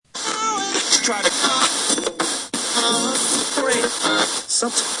try to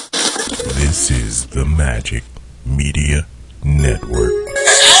This is the Magic Media Network. Open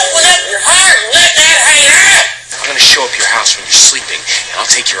up your heart and let that hang out. I'm gonna show up your house when you're sleeping, and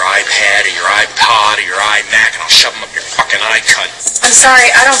I'll take your iPad or your iPod or your iMac, and I'll shove them up your fucking iCut. I'm sorry,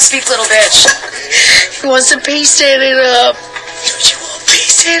 I don't speak, little bitch. He wants to be standing up. Don't you want to be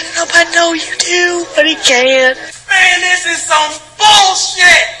standing up? I know you do, but he can't. Man, this is some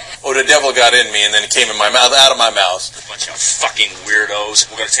bullshit! Oh, the devil got in me and then it came in my mouth, out of my mouth. Bunch of fucking weirdos.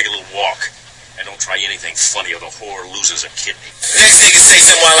 We're gonna take a little walk. And don't try anything funny or the whore loses a kidney. Next nigga say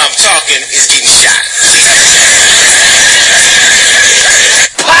something while I'm talking is getting shot.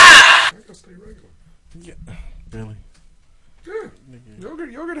 Pa! Yeah, really? Yeah.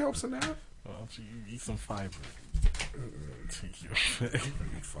 Yogurt helps in that. Oh, so you eat some fiber.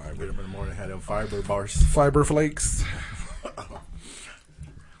 Fiber. In the morning, had them fiber bars. Fiber flakes.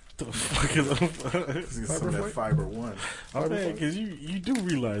 The fuck is Some of that fiber one. I'm saying, because you do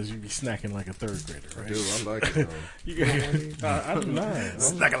realize you be snacking like a third grader, right? Dude, I like it, though. I do not.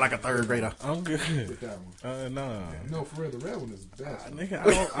 Snacking like a third grader. I'm good. That one. Nah. No, for real, the red one is the best. Nigga,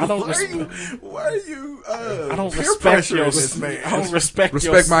 I don't Why are you I don't peer respect pressuring your this man? I don't respect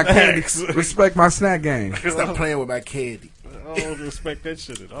Respect your my candy. snacks. Respect my snack game. Stop playing with my candy. I don't respect that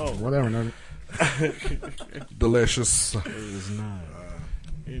shit at all. Whatever, nigga. Delicious. It is not.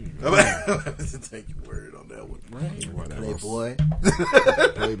 Take your word on that one. Right. Whatever. Playboy.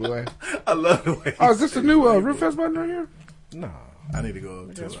 Playboy. I love the way. Oh, is this the new Riverfest button right here? Nah. I need to go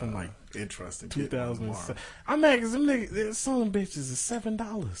That's to from like Interesting 2007. I'm mad because them niggas, some bitches is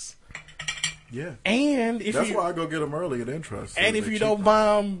 $7. Yeah. And if That's you why I go get them early at Interest. and if you don't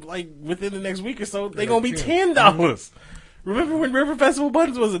buy them like within the next week or so, they They're gonna be $10. $10. Remember when River Festival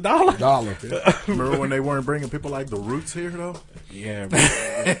buttons was $1? Dollar. Remember when they weren't bringing people like the Roots here though? Yeah,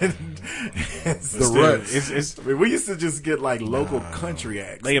 The still, Ruts. it's I mean, we used to just get like local country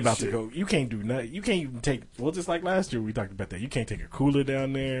acts. they and about shit. to go. You can't do nothing. You can't even take. Well, just like last year we talked about that. You can't take a cooler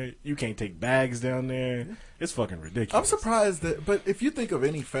down there. You can't take bags down there. It's fucking I'm ridiculous. surprised that, but if you think of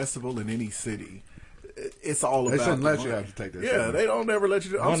any festival in any city, it's all They about. shouldn't the let you money. have to take that Yeah, shit. they don't ever let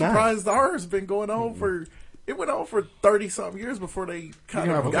you do. Why I'm not? surprised ours been going on for. It went on for 30-something years before they You kind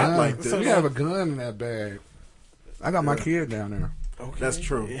can have a of got gun. like this. You have a gun in that bag. I got my kid down there Okay. That's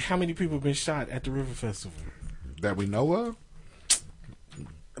true. How many people have been shot at the River Festival? that we know of.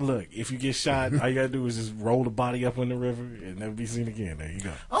 Look, if you get shot, all you gotta do is just roll the body up in the river and never be seen again. There you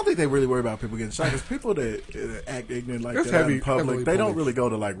go. I don't think they really worry about people getting shot because people that act ignorant like That's that out heavy- in public, heavily they don't policed. really go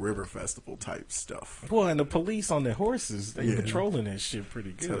to like river festival type stuff. Well, and the police on their horses, they Yeah. patrolling that shit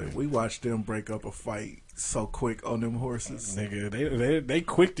pretty Tell you, good. we watched them break up a fight so quick on them horses. Nigga, they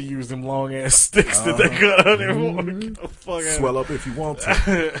quick to use them long ass sticks that they got on their horse. Go fuck out. Swell up if you want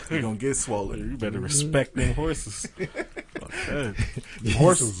to. You're gonna get swollen. You better respect them horses. Fuck that.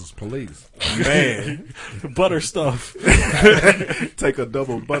 Horses is police. Man, Butter stuff. take a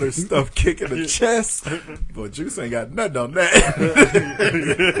double butter stuffed kick in the chest. But Juice ain't got nothing on that.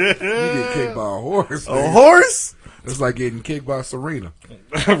 You get kicked by a horse. A nigga. horse? It's like getting kicked by Serena.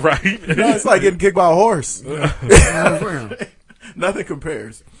 Right? No, it's like getting kicked by a horse. You know what I'm saying? Nothing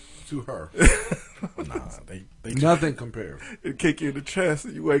compares. To her. Nah, they Nothing compares. It kick you in the chest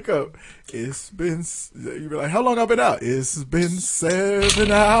and you wake up. It's been, you be like, how long I've been out? It's been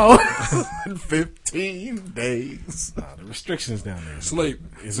 7 hours and 15 days. nah, the restrictions down there. Sleep.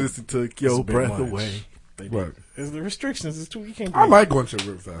 Since it took It's your a bit breath much. away. They Right. It's the restrictions is too. You can't. Do I like going to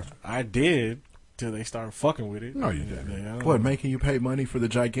the River Fest. I did till they started fucking with it. No, you didn't. Yeah, I don't What, know. making you pay money for the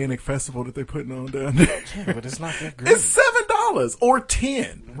gigantic festival that they're putting on down there? Yeah, but it's not that great. It's $7 or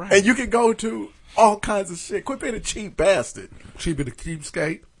 10, Right. and you can go to all kinds of shit. Quit being a cheap bastard. Cheaper to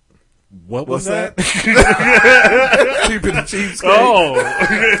cheapskate. What What's was that? Cheaper to cheapskate. Oh,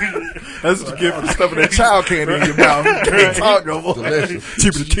 That's what you get for stuffing that child candy in your mouth. You can't talk no more. Delicious.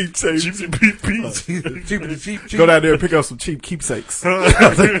 Cheaper to cheap sakes. Cheaper to cheap. Go down there and pick up some cheap keepsakes. go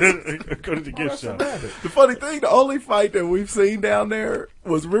to the gift shop. The funny thing, the only fight that we've seen down there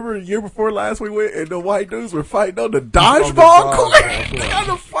was, remember the year before last we went and the white dudes were fighting on the dodgeball court? They got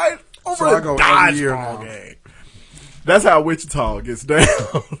to fight over So I a go every year dodgeball now. game. That's how Wichita gets down.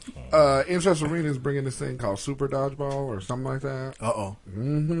 Interest Arena is bringing this thing called Super Dodgeball or something like that. Uh-oh.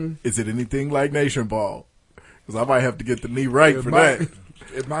 Mm-hmm. Is it anything like Nation Ball? Because I might have to get the knee right It for might- that.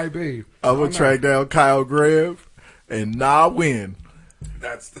 It might be. I'm going to track down Kyle Greve and win.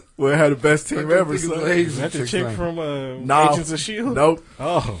 That's the We'll have the best team ever, Is son. Is that the chick from No. Agents of S.H.I.E.L.D.? Nope.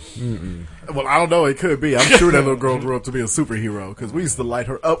 Oh. Well, I don't know. It could be. I'm sure that little girl grew up to be a superhero because we used to light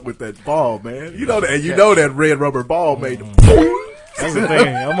her up with that ball, man. You know that. And you know that red rubber ball made the That's the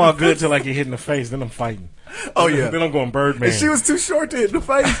thing. I'm all good till I get hit in the face. Then I'm fighting. Oh yeah. Then I'm going Birdman. And she was too short to hit in the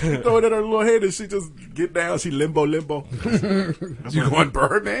face. Throw it at her little head, and she just get down. She limbo. You going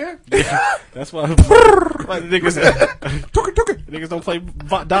Birdman? That's why niggas Took niggas don't play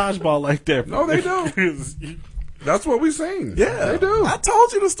dodgeball like that. No, they don't. That's what we seen. Yeah, they do. I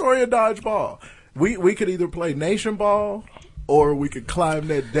told you the story of dodgeball. We could either play nation ball or we could climb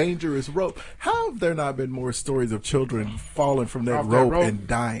that dangerous rope. How have there not been more stories of children falling from that Off that rope rope? and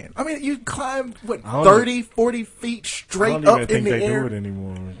dying? I mean, you climb, what, I don't 30, 40 feet I straight don't even up in think the they air? do it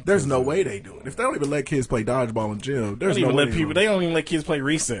anymore. There's no way they do it. If they don't even let kids play dodgeball in gym, there's They no don't even way let people. They don't even let kids play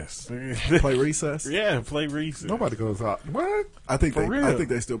recess. play recess. Yeah, play recess. Nobody goes out. What? I think For real.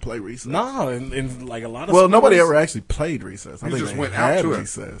 they still play recess. No, and like a lot of Well, nobody schools- ever actually played recess. I You think just they went out had to it.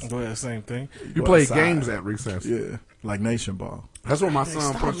 recess. Go ahead, same thing. You Go play outside. games at recess. Yeah, like nation ball. That's what my son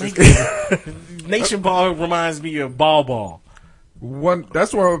Stop puts his making Nation ball reminds me of ball one.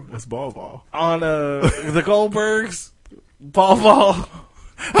 That's what That's ball. on the Goldbergs. Ball.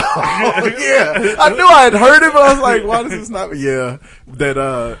 Yeah, I knew I had heard it, but I was like, "Why does this not?" Yeah,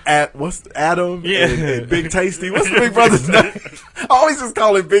 that what's Adam? Yeah. and Big Tasty. What's the big brother's name? I always just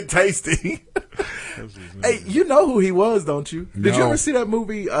call him Big Tasty. Hey, you know who he was, don't you? Did you No. ever see that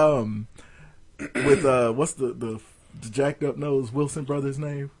movie? With what's the jacked up nose Wilson brother's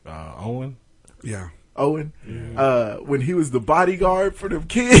name? Owen. yeah. Owen. When he was the bodyguard for them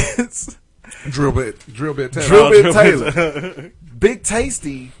kids. Drill bit Taylor. Drill Bit Drill Taylor. Big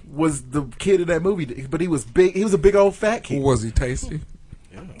Tasty was the kid in that movie, but he was big. He was a big old fat kid. Was he tasty?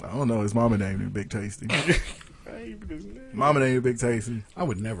 I don't know. His mama named him Big Tasty. Mama named him Big Tasty. I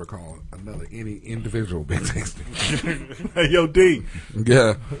would never call any individual big tasty. Hey, yo, D.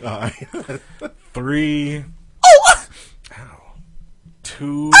 Yeah. All right. 3. Ow.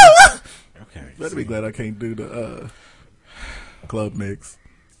 2. Okay. Better be glad I can't do the club mix.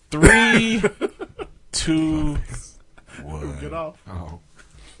 3, 2, 1. Get off. Oh.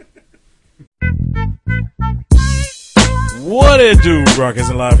 What it do,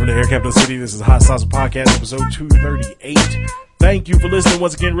 broadcasting live from the Air Capital City. This is Hot Sauce Podcast, episode 238. Thank you for listening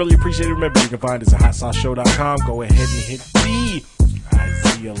once again. Really appreciate it. Remember, you can find us at hotsauceshow.com. Go ahead and hit the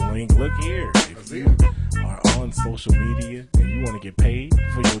Isaiah link. Look here. If you are on social media and you want to get paid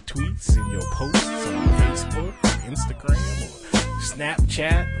for your tweets and your posts on Facebook or Instagram or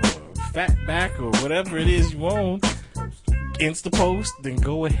Snapchat or Fatback or whatever it is you own, Instapost, then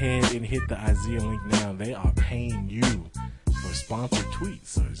go ahead and hit the Isaiah link now. They are paying you for sponsored tweets.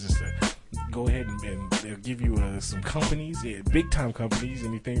 So it's just go ahead and they'll give you some companies, big time companies,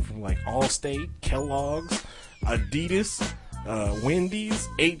 anything from like Allstate, Kellogg's, Adidas, Wendy's,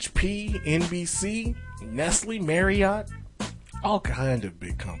 HP, NBC, Nestle, Marriott, all kind of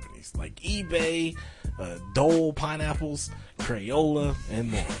big companies like eBay, Dole Pineapples, Crayola,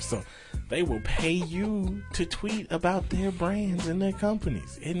 and more. So they will pay you to tweet about their brands and their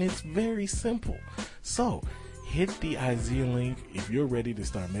companies. And it's very simple. So hit the Isaiah link. If you're ready to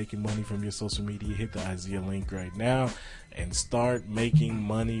start making money from your social media, hit the Isaiah link right now and start making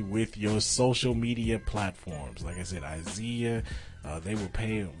money with your social media platforms. Like I said, Isaiah, they will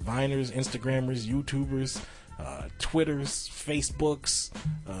pay Viners, Instagrammers, YouTubers, Twitters, Facebooks,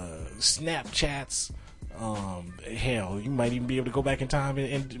 Snapchats. Hell, you might even be able to go back in time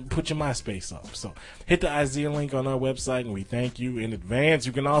and put your MySpace up. So hit the Isaiah link on our website, and we thank you in advance.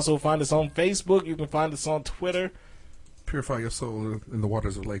 You can also find us on Facebook. You can find us on Twitter. Purify your soul in the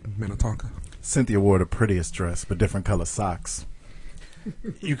waters of Lake Minnetonka. Cynthia wore the prettiest dress, but different color socks.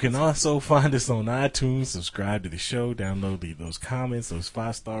 You can also find us on iTunes. Subscribe to the show. Download those comments, those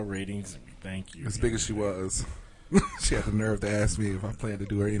 5-star ratings. And we thank you. As big as she was, she had the nerve to ask me if I planned to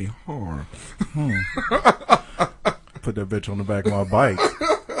do her any harm. Put that bitch on the back of my bike.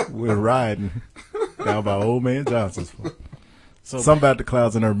 We're riding down by Old Man Johnson's. So Something about the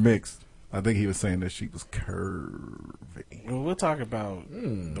clouds in her mix. I think he was saying that she was curvy. well, we'll talk about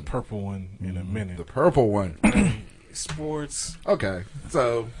the purple one in a minute. The purple one. Sports. Okay,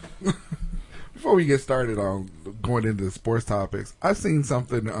 so before we get started on going into the sports topics, I've seen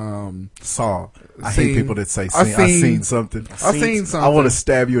something. Saw. I Seen- hate people that say I seen. I seen- seen something. I've seen something. I want to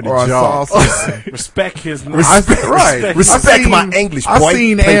stab you in the or I jaw. saw something. Respect his name. Right. Respect I seen- my English, I boy,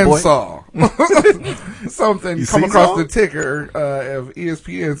 seen playboy. and saw something You come seen across some? the ticker of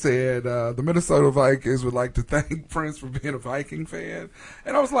ESPN said the Minnesota Vikings would like to thank Prince for being a Viking fan,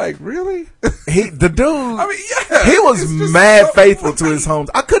 and I was like, really? The dude. I mean, yeah, he was it's just mad so faithful to right. his homes.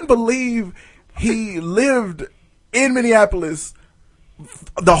 I couldn't believe he lived in Minneapolis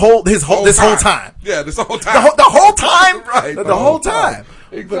this whole time. Yeah, this whole time. The whole time, Right, The whole time.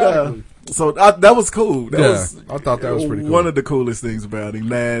 Exactly. But, So that was cool. That was, I thought that was pretty cool. One of the coolest things about him,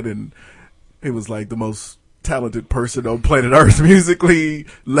 Nad, and he was like the most talented person on planet Earth musically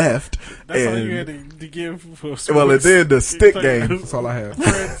left. That's all and, you had to give for sports. well, and then the stick game. That's all I have.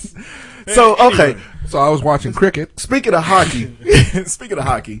 So, okay. So I was watching cricket. Speaking of hockey,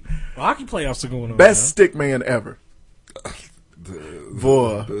 Hockey playoffs are going on. best stick man ever.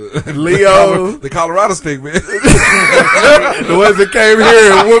 Boy, Leo, The Colorado stick, man. the ones that came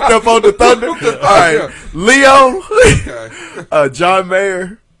here and whooped up on the Thunder. All right, Leo, John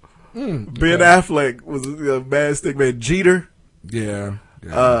Mayer, Ben Affleck was a bad stick man. Jeter, Yeah.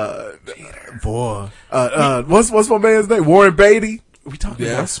 boy, what's my man's name? Warren Beatty. We talking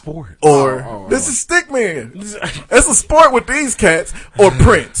Yeah. about sport. Or this is Stickman. It's a sport with these cats. Or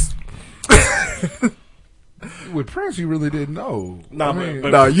Prince. With Prince, you really didn't know. No, I mean, but-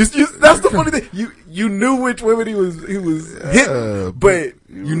 No, you that's the funny thing. You knew which women he was hitting, but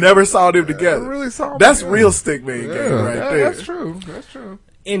you never saw them together. really saw them That's together. real Stickman game right there. That's true. That's true.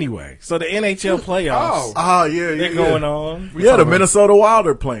 Anyway, so the NHL playoffs, Oh yeah, they're going on. Yeah, the Minnesota Wild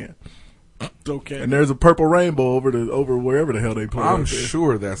are playing, Okay. and there's a purple rainbow over wherever the hell they play. I'm up there.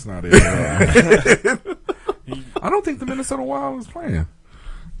 sure that's not it. I don't think the Minnesota Wild is playing.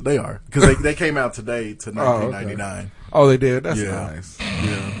 They are because they came out today to 1999. Oh, they did. That's Yeah. nice.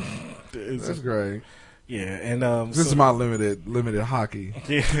 Yeah, that's great. Yeah, and This is my limited hockey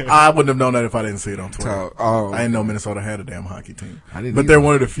I wouldn't have known that if I didn't see it on Twitter. talk. Oh, I didn't know Minnesota had a damn hockey team. I didn't But either. they're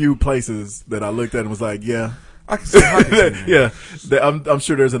one of the few places that I looked at and was like, yeah. I can see a hockey team. Yeah. I'm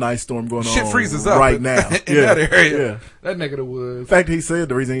sure there's an ice storm going Shit on freezes up right in- now. in that area. Yeah. That nigga the woods. In fact, he said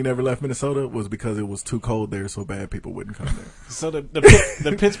the reason he never left Minnesota was because it was too cold there, so bad people wouldn't come there. so the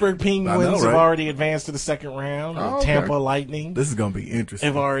Pittsburgh Penguins have right? already advanced to the second round. Oh, The okay. Tampa Lightning This is going to be interesting.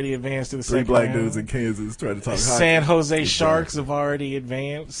 have already advanced to the Three second black round. dudes in Kansas trying to talk hockey. San Jose Sharks have already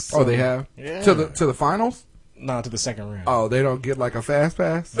advanced. Oh, they have Yeah. to the finals. No, to the second round. Oh, they don't get like a fast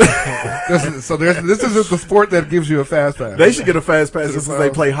pass. This isn't the sport that gives you a fast pass. They should get a fast pass To the since they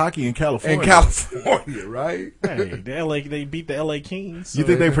finals. play hockey in California. in California, right? Hey, they beat the LA Kings. You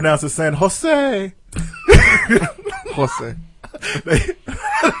think they pronounce it San Jose? Jose.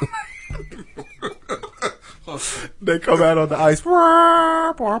 They come out on the ice.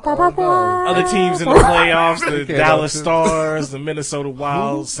 Other teams in the playoffs: the Okay, Dallas that's it. Stars, the Minnesota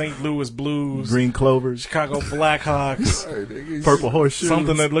Wild, St. Louis Blues, Green Clovers, Chicago Blackhawks, Hey, nigga, Purple Horseshoes.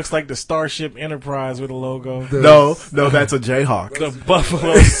 something that looks like the Starship Enterprise with a logo. No, that's a Jayhawk. The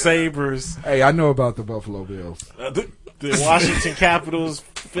Buffalo Sabres, Hey, I know about the Buffalo Bills. the Washington Capitals,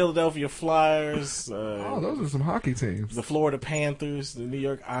 Philadelphia Flyers, Oh, those are some hockey teams. the Florida Panthers, the New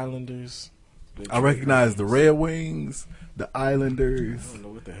York Islanders. I recognize the Red Wings, the Islanders, I don't know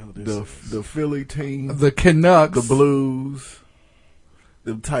what the hell this the is. the Philly team, The Canucks. the Blues,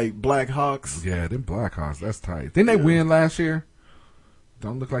 the tight Blackhawks. Yeah, them Blackhawks. That's tight. Didn't they win last year?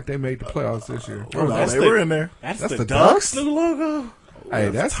 Don't look like they made the playoffs this year. Oh, no, that's they the- were in there. That's That's the the Ducks' Ducks? new logo. Hey,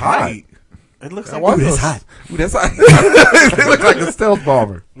 that's tight. It looks hot. like Ooh, it's hot. Ooh, that's hot. They look like a stealth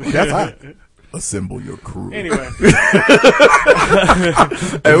bomber. That's hot. Assemble your crew. anyway. Hey,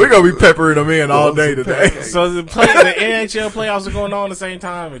 we're gonna be peppering them in all day today. So the NHL playoffs are going on at the same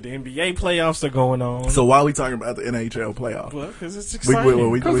time, and the NBA playoffs are going on. So why are we talking about the NHL playoff? Well, because it's We- exciting.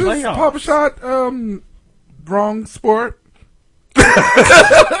 we- Because we- it's Playoffs. Papa Shot, wrong sport.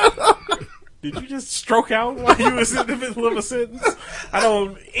 Did you just stroke out while you was in the middle of a sentence? I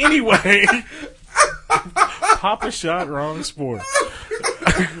don't. Anyway, Papa Shot, wrong sport.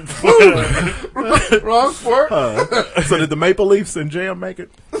 Wrong sport. So did the Maple Leafs and Jam make it?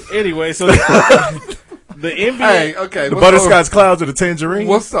 Anyway, so the NBA. Hey, okay. The what's butterscotch clouds or the tangerine?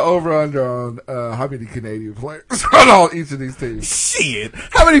 What's the over/under on how many Canadian players are on each of these teams? Shit.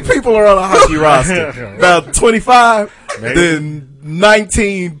 How many people are on a hockey roster? About 25? Then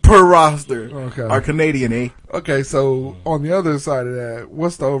 19 per roster Okay. are Canadian, eh? Okay, so on the other side of that,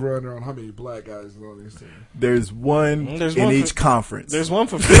 what's the over/under on how many black guys are on these teams? There's one There's in one each for- conference. There's one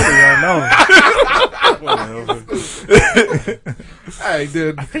for Philly, I know. Hey,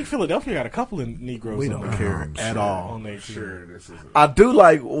 dude. I think Philadelphia got a couple of Negroes. We on don't their- care at all. on their team. This is I do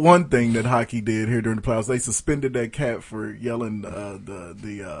like one thing that hockey did here during the playoffs. They suspended that cat for yelling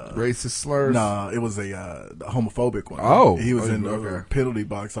the racist slurs. Nah, it was a homophobic one. Oh. He was in the okay. penalty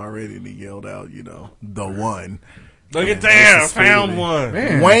box already, and he yelled out, the one. Look at there, This is found Philly. one.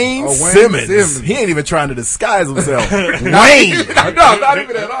 Man. Wayne, Oh, Wayne Simmons. Simmons. He ain't even trying to disguise himself. Wayne. No, not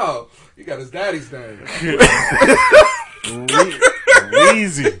even at all. He got his daddy's name.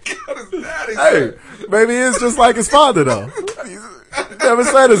 Easy. Hey, maybe it's just like his father, though. He's never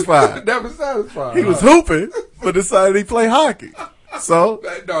satisfied. Never satisfied. He was hooping, but decided he play hockey. So?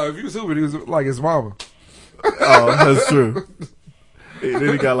 No, if he was hooping, he was like his mama. Oh, that's true. And then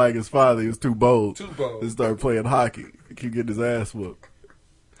he got like his father. He was too bold. Too bold. And started playing hockey. He keep getting his ass whooped.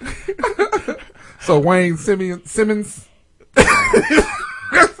 So Wayne Simmons.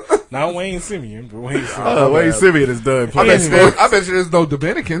 Not Wayne Simeon, but Wayne Simeon. Wayne Simeon is done I playing. bet you there's no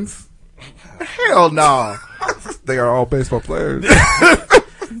Dominicans. Hell no. They are all baseball players.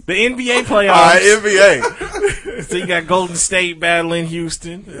 The NBA playoffs. NBA. So you got Golden State battling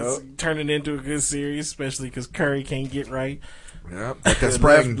Houston. It's turning into a good series, especially because Curry can't get right. Yep. That's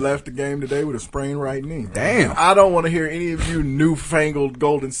left the game today with a sprained right knee. Damn. I don't want to hear any of you newfangled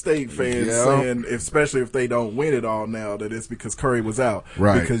Golden State fans Yeah. saying, especially if they don't win it all now, that it's because Curry was out.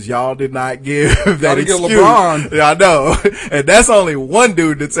 Right. Because y'all did not give that didn't give excuse. LeBron. Yeah, I know. And that's only one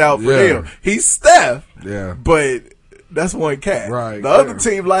dude that's out for Yeah. him. He's Steph. Yeah. But that's one cat. Right. The other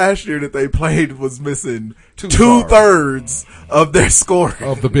team last year that they played was missing Two two-thirds of their score.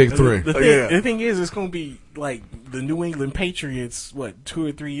 Of the big three. The thing is, it's going to be like the New England Patriots, 2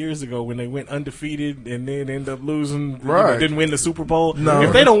 or 3 years ago when they went undefeated and then end up losing, Right. didn't win the Super Bowl. No.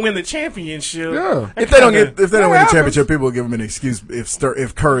 If they don't win the championship, Yeah. If they don't win the happens. championship, people will give them an excuse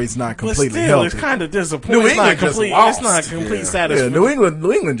if Curry's not but completely still, healthy. it's kind of disappointing. New It's not England just complete. lost. It's not complete Yeah. satisfaction.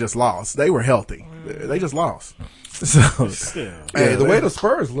 New England just lost. They were healthy. They just lost. So, Still. Hey, Yeah, the they- way the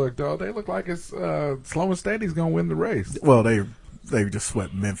Spurs look, though, they look like it's Sloan and Steady's going to win the race. well, they just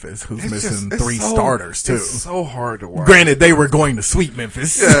swept Memphis, who's missing It's 3 so- starters too. It's so hard to watch. Granted, they were going to sweep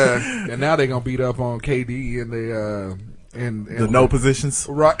Memphis. Yeah. And now they're going to beat up on KD and the The no positions.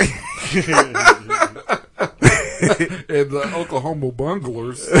 right. And the Oklahoma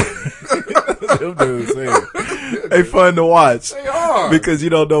Bunglers. Them dudes, they fun to watch They are. because you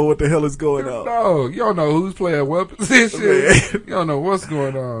don't know what the hell is going on. No, you don't know who's playing what position. Man. You don't know what's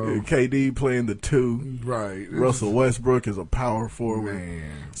going on. KD playing the 2. Right. Russell Westbrook is a power forward.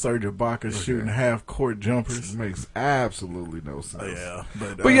 Man. Serge Ibaka shooting half court jumpers. Makes absolutely no sense. Yeah,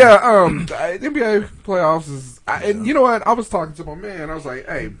 But yeah, the NBA playoffs is, and you know what? I was talking to my man. I was like,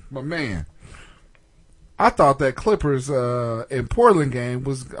 "Hey, my man, I thought that Clippers in Portland game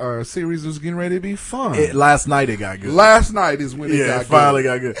was series was getting ready to be fun. Last night it got good. Last night is when it got it finally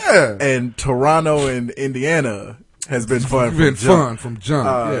good. got Yeah, good. And Toronto and Indiana has been fun. it's been from jump. fun from jump.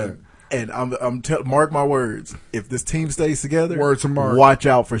 Yeah, And mark my words. If this team stays together, Word to mark. watch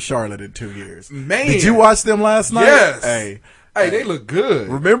out for Charlotte in 2 years. Man. Did you watch them last night? Yes. Hey, they look good.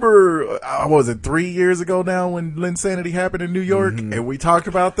 remember, what was it 3 years ago now when Linsanity happened in New York, and we talked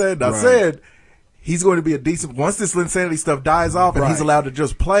about that. And I Right. said he's going to be a decent once this Linsanity stuff dies off and he's Right. allowed to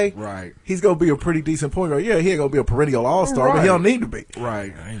just play. Right. He's going to be a pretty decent point guard. Yeah, he ain't going to be a perennial all-star, but Right. he don't need to be.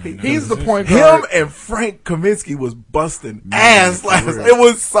 Right, ain't he's the point Him guard. and Frank Kaminsky was busting ass for last. real. It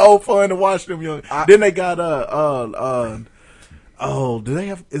was so fun to watch them young. Then they got do they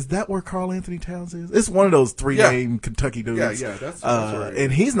have? Is that where Karl Anthony Towns is? It's one of those 3-name Kentucky dudes. Yeah, that's right.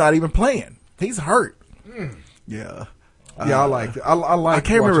 And he's not even playing. He's hurt. Yeah. Yeah, I like it. I like. I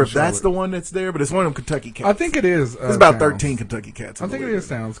can't remember if watching that's the Charlotte. one that's there, but it's one of them Kentucky cats. I think it is. There's about Towns. 13 Kentucky cats. I think it is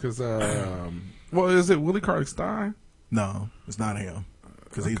Towns because, well, is it Willie Cauley-Stein? No, it's not him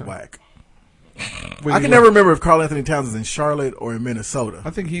because he's whack. Wait, I can never remember if Karl Anthony Towns is in Charlotte or in Minnesota.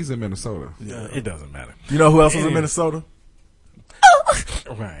 I think he's in Minnesota. It doesn't matter. You know who else was in Minnesota?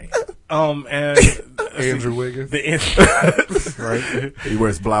 Right. And Andrew Wiggins. right. He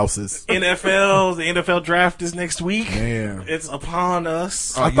wears blouses. The NFL draft is next week. Man. It's upon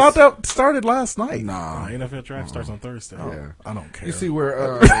us. I thought that started last night. Nah. NFL draft starts on Thursday. Yeah. I don't care. You see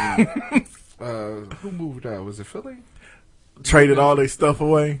where who moved out? Was it Philly? Traded all their stuff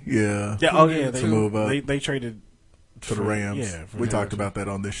away? Yeah. Yeah. Oh yeah. To move up. They traded To the Rams. Yeah. We talked about that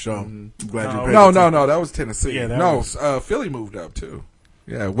on this show. I'm glad you paid No, attention. that was Tennessee. Yeah, that no, was- Philly moved up too.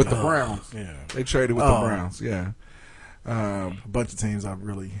 Yeah, with the Browns. Yeah. They traded with the Browns. Yeah. A bunch of teams I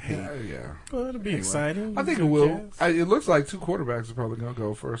really hate. Yeah. Well, it'll be exciting. I think it will. It looks like 2 quarterbacks are probably going to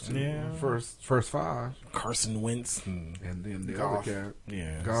go first. Yeah. First 5, Carson Wentz and and then the Goff. other cat,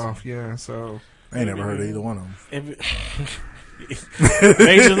 yeah. Goff. Yeah. So I ain't never heard of either one of them.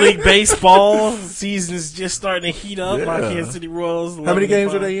 Major League Baseball season's just starting to heat up. Yeah. My Kansas City Royals. How many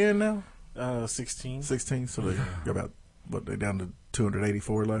games are 11-5. they in now? 16. 16. So they got about, they're down to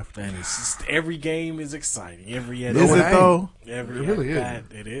 284 left. And it's just, every game is exciting. Every Is it though? Every It really is.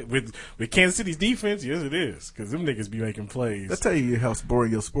 It is. With Kansas City's defense, yes, it is. Because them niggas be making plays. That's tell you how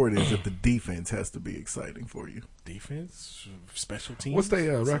boring your sport is if the defense has to be exciting for you. Defense, special teams. what's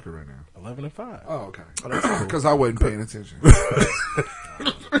their record right now? 11-5. Oh, okay. Because I wasn't paying attention.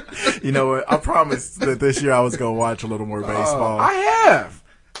 You know what? I promised that this year I was going to watch a little more baseball. I have.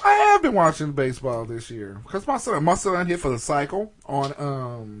 I have been watching baseball this year because my son hit for the cycle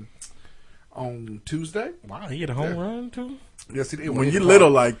on Tuesday. Wow, he hit a home run too. Yes, he did. When you're little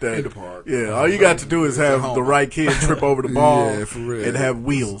like that, in the park. yeah, all you got to do is have the right kid trip over the ball Yeah, for real. and have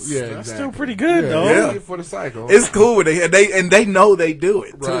wheels. Yeah, That's exactly. still pretty good though. Yeah. He hit for the cycle. It's cool when they know they do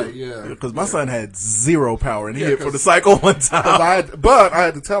it too. Right, yeah. Because my son had zero power and he Yeah, hit for 'cause- the cycle one time. I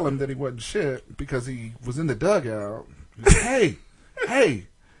had to tell him that he wasn't shit because he was in the dugout. He was, hey.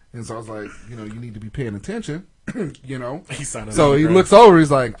 And so I was like, you need to be paying attention, He sounded So like he a girl. looks over, he's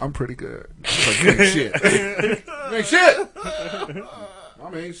like, I'm pretty good. He's like, you ain't shit. You ain't shit.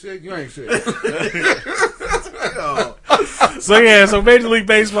 I ain't shit, you ain't shit. So Major League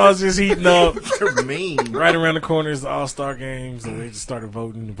Baseball is just heating up. You're mean. Right around the corner is the All-Star Games, so they just started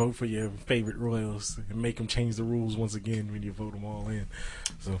voting. Vote for your favorite Royals and make them change the rules once again when you vote them all in.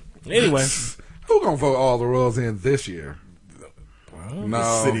 So anyway, Who gonna vote all the Royals in this year?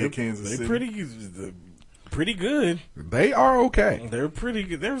 No, City of Kansas they City. pretty good. they are okay. They're pretty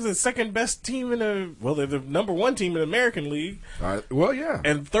good. They're the second best team they're the number one team in the American League Well, yeah.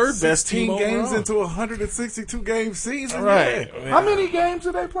 and third best 16 team games overall. into a 162 game season. Right. Yeah. How many games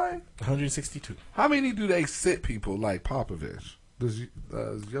do they play? 162. How many do they sit people like Popovich? Does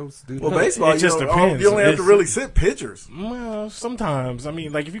Yost do Well, that? baseball, It just you depends. only have to It's- really sit pitchers. Well, sometimes. I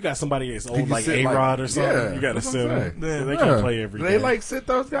mean, like if you got somebody that's You old can like sit A-Rod or something, yeah, you got to that's what sit I'm them. saying. Yeah, they Yeah. can't play every Do day. they like sit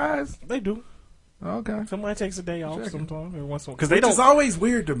those guys? They do. Okay. Somebody takes a day off Checking. sometimes every once in a while because they Which don't. is always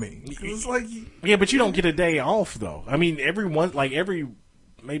weird to me. 'Cause it's like, Yeah, but you don't get a day off though. I mean,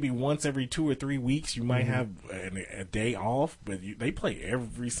 maybe once every 2 or 3 weeks you might have a day off, but they play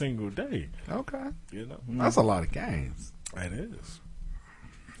every single day. Okay. You know, That's a lot of games. it is.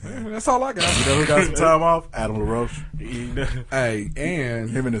 Yeah, that's all I got. you know who got some time off? Adam LaRoche. Hey, and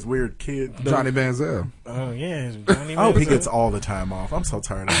Him and his weird kid. Johnny Manziel. Oh yeah, Johnny I hope he Manziel. gets all the time off. I'm so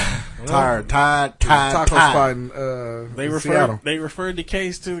tired of him. Tired. Tacos fighting They Seattle. referred the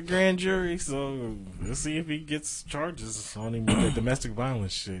case to the grand jury, so we'll see if he gets charges on him with the domestic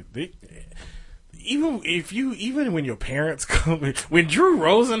violence shit. Even when your parents come, when Drew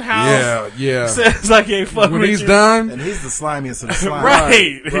Rosenhaus Yeah. says like ain't fuck When with he's you, done, And he's the slimiest of the slime.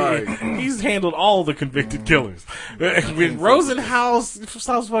 right, right. he's handled all the convicted killers. When Rosenhaus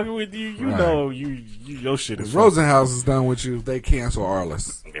stops fucking with you, you Right. know your shit is Rosenhaus is done with you. They cancel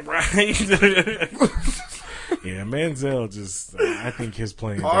Arliss. right. Yeah, Manziel just, I think his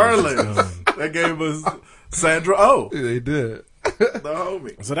playing. Arlen. That gave us Sandra Oh, They did. the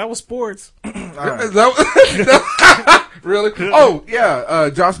homie. So that was sports. Is that- really? Oh yeah.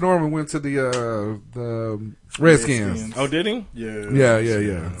 Josh Norman went to the Redskins. Oh, did he?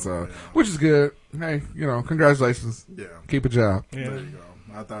 Yeah. So, which is good. Hey, congratulations. Yeah. Keep a job. Yeah. There you go.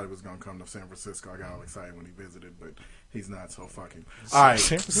 I thought he was going to come to San Francisco. I got all excited when he visited, but he's not so fucking. All right.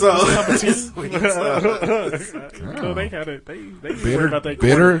 San So, Francisco No, they had it. They worried about that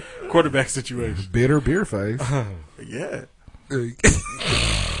bitter- quarterback situation. Bitter beer face. yeah. You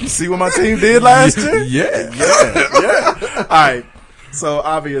see what my team did last year? Yeah. All right. So,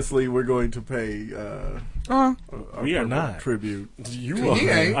 obviously, we're going to pay We are not. tribute. You are. He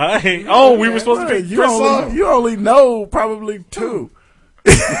ain't. I ain't. Oh, we were supposed to pick You Chris Paul. you only know probably 2.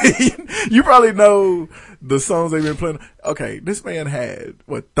 You probably know the songs they've been playing. Okay, this man had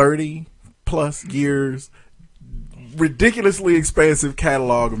 30 plus years, ridiculously expansive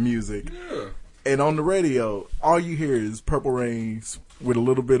catalog of music, and on the radio, all you hear is Purple Rain with a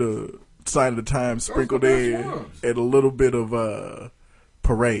little bit of Sign of the Times sprinkled in, and a little bit of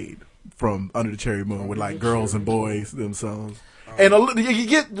Parade from Under the Cherry Moon with like Girls and Boys, them songs. And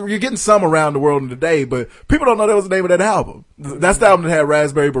you're getting some around the world in the day, but people don't know that was the name of that album. That's the album that had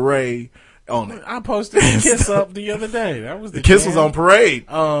Raspberry Beret on it. I posted Kiss up the other day. That was the Kiss jam. was on Parade.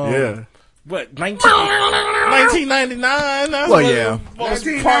 Yeah. What, 1999? That's Well, what yeah. it was.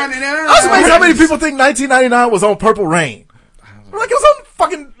 1999. I was amazed how many people think 1999 was on Purple Rain. Like, it was on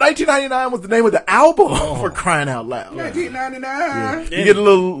fucking 1999 was the name of the album for crying out loud. 1999. You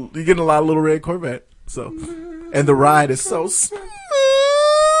get a lot of Little Red Corvette. So, and the ride is so smooth.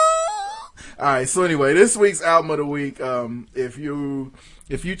 All right. So anyway, this week's album of the week. If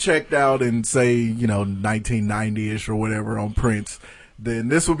you checked out in say 1990ish or whatever on Prince, then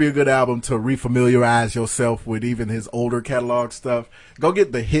this would be a good album to refamiliarize yourself with even his older catalog stuff. Go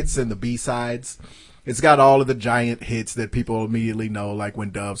get the hits and the B-sides. It's got all of the giant hits that people immediately know, like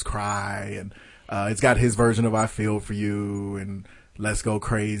When Doves Cry, and it's got his version of I Feel For You and Let's Go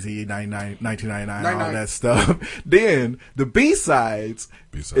Crazy, 1999, all that stuff. Then the B-sides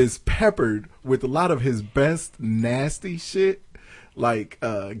is peppered with a lot of his best nasty shit. Like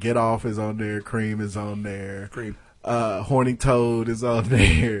Get Off is on there, Cream is on there. Cream. Horny Toad is on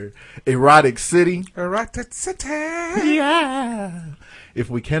there. Erotic City. Erotic City. Yeah. If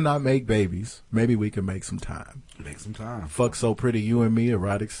we cannot make babies, maybe we can make some time. Make some time. Fuck So Pretty, You and Me,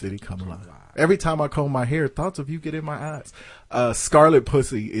 Erotic City, Come Alive. Every time I comb my hair, thoughts of you get in my eyes. Scarlet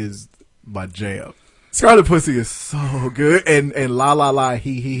Pussy is my jam. Scarlet Pussy is so good. And La La La,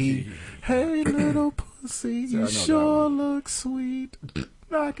 he. Hey, little pussy, you sure look sweet.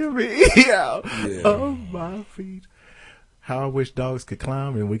 Knocking me out of my feet. How I wish dogs could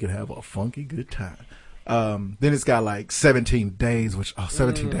climb and we could have a funky good time. Then it's got like 17 Days, which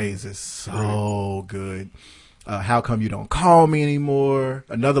 17 Days is so good. How Come You Don't Call Me Anymore.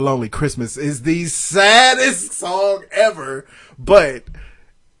 Another Lonely Christmas is the saddest song ever, but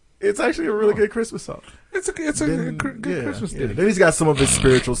it's actually a really good Christmas song. It's a good Christmas ditty. Then he's got some of his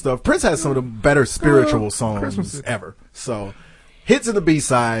spiritual stuff. Prince has some of the better spiritual songs ever. So, hits of the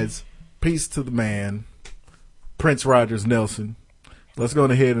B-sides. Peace to the man. Prince Rogers Nelson. Let's go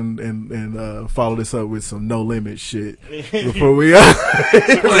ahead and follow this up with some No Limit shit before we.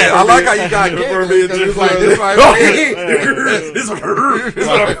 I like how you got it's like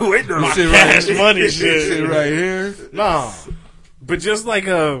Cash Money shit right here. No, but just like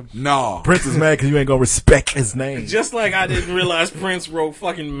Prince is mad because you ain't gonna respect his name. Just like I didn't realize Prince wrote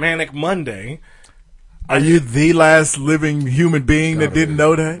fucking Manic Monday. Are you the last living human being that didn't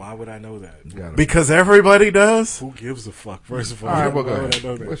know that? Why would I know that? Because everybody does. Who gives a fuck? First of all, All right, well, go why would ahead. I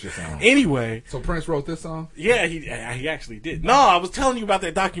know that? What's your song? Anyway, So Prince wrote this song? yeah, he actually did. No, I was telling you about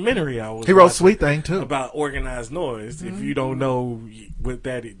that documentary. He wrote Sweet Thing too. About organized noise. If you don't know what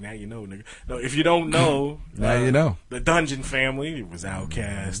that is, now you know, nigga. No, if you don't know, Now you know. The Dungeon Family. It was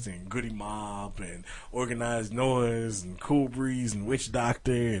Outkast and Goody Mob and Organized Noise and Cool Breeze and Witch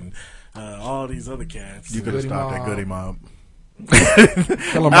Doctor and all these other cats. You could have Goody stopped Mob. at Goody Mob.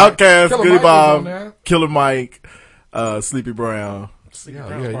 Outkast, Outkast, Goody Mob, Killer Mike, Sleepy Brown. Sleepy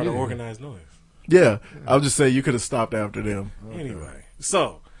Brown's part of Organized Noise. Yeah, I'll just say you could have stopped after them. Anyway,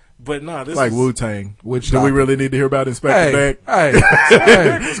 so, but nah, this Like is Wu-Tang. Which Do we doctor? really need to hear about Inspector Hey,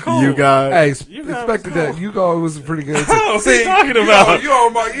 Deck? cool. You got hey, You got- Inspector Deck, you go was pretty good. What are you talking about? You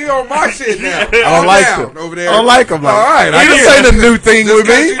on my shit now. I don't like him. over there. I don't like him. All right, He didn't say the new thing with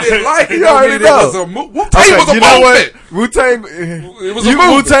me. You didn't like it. You already know. Wu-Tang was a you know movement. what? Wu-Tang. It was a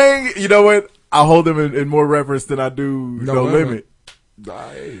movement. Wu-Tang. You know what? I hold them in more reverence than I do No Limit.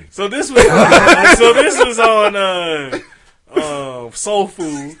 So this was on Soul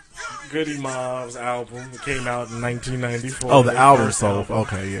Food, Goody Mob's album. It came out in 1994. Oh, the Their album first sold.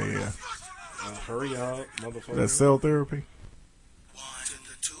 Okay, yeah. Hurry up, motherfucker. That's Cell Therapy.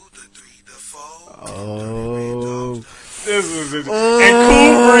 Oh, This is it. And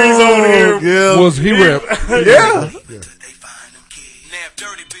Cool Breeze on here. yeah. Was he rap? Yeah.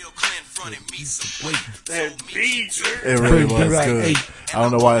 That beat. It really was Right, good. hey. I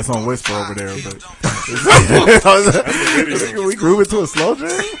don't know why it's on Whisper over there, but we grew into a slow jam.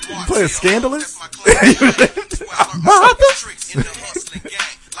 You playing Scandalous?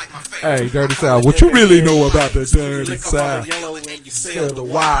 Hey, Dirty South, what you really know about the Dirty South? Yellow when you say Tell the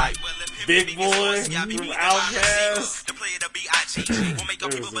why. Big Boy from Outkast.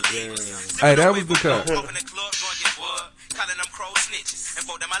 Hey, that was the cut. Calling them crow snitches and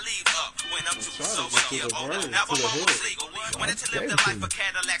vote them I leave up when I'm too so now I'm almost legal. Wanted to live the life of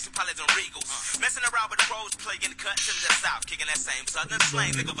Cadillacs and Pollys and Regals. Messing around with the pros, playing the cut to the south, kicking that same southern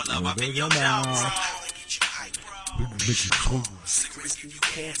slang. Nigga for love, I've been your dog. Get you hype, bro. Cigarettes give you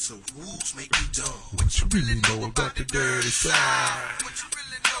cancer, rules make you dumb. What you really know about the Dirty South? What you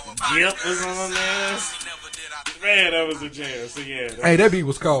really know about Yep, was on there. Man, that was a jam. So yeah, Hey, that beat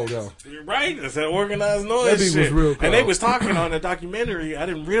was cold, though. right? That's that organized noise That beat was shit. real cool. And they was talking on the documentary. I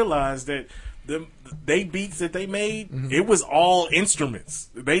didn't realize that they beats that they made, it was all instruments.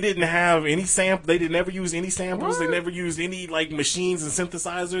 They didn't have any sample. They didn't ever use any samples. They never used any like machines and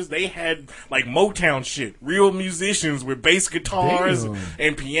synthesizers. They had like Motown shit, real musicians with bass guitars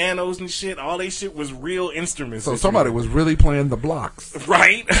and pianos and shit. All they shit was real instruments. So somebody was really playing the blocks.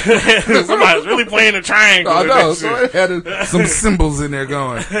 right. Somebody was really playing a triangle. I with know, that so shit. it had some cymbals in there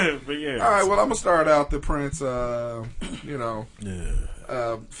going. But yeah. All right, well, I'm gonna start out the Prince,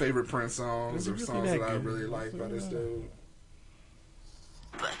 favorite Prince songs or songs that I really like by this dude.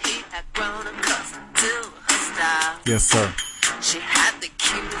 But he had grown accustomed to her style. Yes, sir. She had the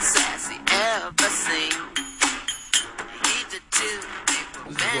cutest ass he ever seen. He did too, they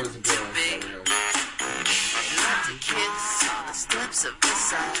were meant to be. He loved to kiss on the steps of the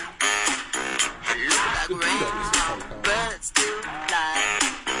side. He looked like rain, birds do fly.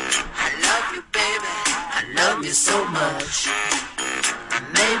 I love you, baby, I love you so much.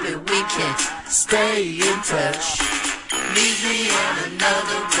 Maybe we can stay in touch. Meet me on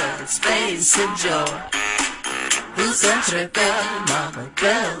another world, space and joy. Who's a trigger, mama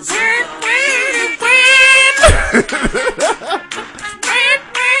girls?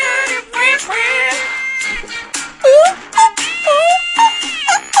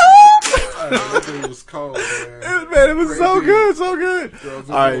 It was cold, man. Man, it was so good, so good.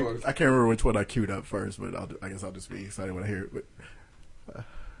 All right, I can't remember which one I queued up first, but I guess I'll just be excited when I hear it. But,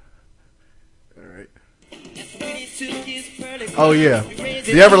 all right. Oh yeah,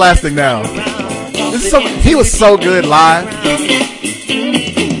 The Everlasting Now. This is he was so good live.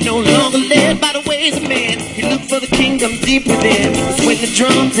 No longer led by the ways of man. He looked for the kingdom deep within. It's when the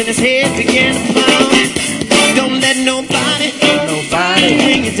drums in his head began to pound. Don't let nobody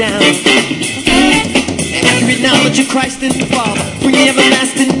bring you down. After acknowledge your Christ in the Father, bring the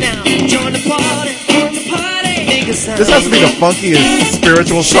everlasting now. Join the party, make a sound. This has to be the funkiest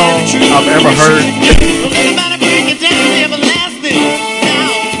spiritual song I've ever heard. Don't let nobody bring you down. The everlasting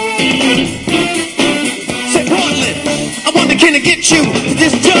now. Say Portland, I wonder can I get you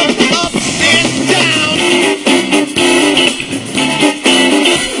this jump up and down.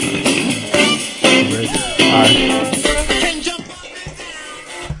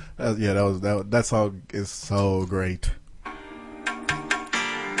 That song is so great.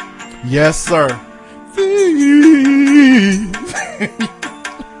 Yes, sir.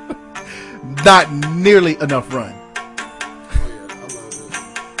 Not nearly enough run.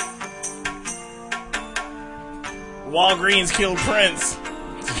 Walgreens killed Prince.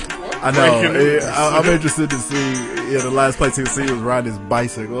 I know. I'm interested to see. Yeah, the last place he was riding his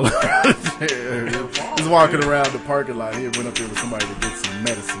bicycle. He's walking around the parking lot. He went up there with somebody to get some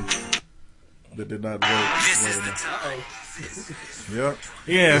medicine that did not work. This is the time. Yep.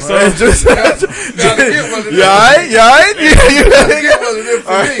 Yeah. So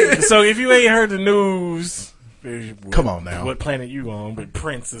So if you ain't heard the news, come on now. What planet you on? But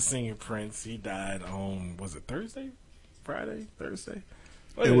Prince, the singer Prince, he died on, was it Thursday? Thursday?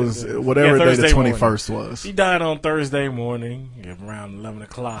 It was whatever day the 21st was. He died on Thursday morning around 11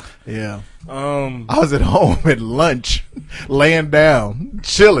 o'clock. Yeah. I was at home at lunch, laying down,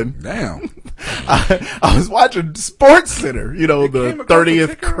 chilling. Damn. I was watching Sports Center, the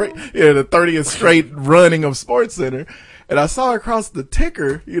 30th straight running of Sports Center, and I saw across the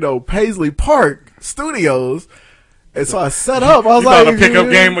ticker, Paisley Park Studios. And so I set up. I was like, a pickup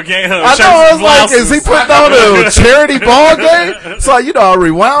game again. I know. I was like, is he putting on a charity ball game? So I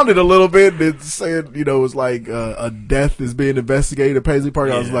rewound it a little bit. And it said, it was like a death is being investigated at Paisley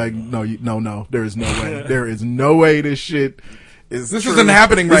Park. I was like, no, there is no way. There is no way this shit is. This true. isn't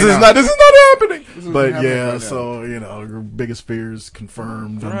happening right now. This is not happening. But yeah, so your biggest fears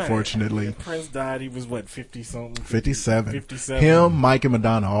confirmed. Right. Unfortunately, Prince died. He was 50 something. 57. Him, Mike, and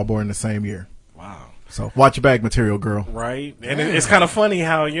Madonna all born the same year. Wow. So watch your back, material girl. Right, and it's kind of funny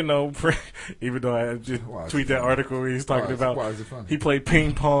how even though I just tweet that article where he's talking about he played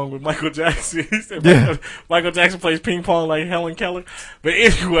ping pong with Michael Jackson. He said Michael Jackson plays ping pong like Helen Keller. But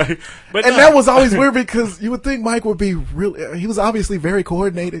anyway, that was always weird because you would think Mike would be really. He was obviously very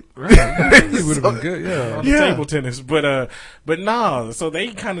coordinated. Right. He would have been good. Yeah, table tennis. But nah. So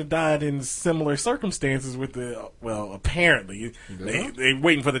they kind of died in similar circumstances with apparently they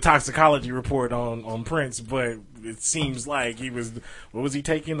waiting for the toxicology report on Prince, but it seems like he was. What was he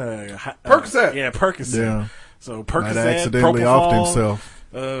taking? Percocet. Percocet. Yeah. So Percocet, accidentally offed himself.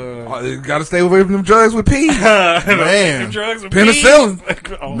 Got to stay away from them drugs with P. Man, drugs with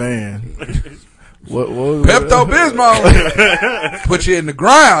penicillin. Man, what Pepto-Bismol put you in the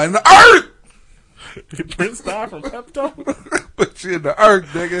ground, in the earth. Prince died from Pepto. Put you in the earth,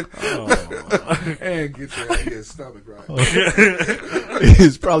 nigga. And get your stomach right.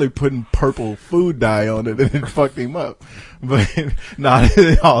 He's probably putting purple food dye on it and it fucked him up. But in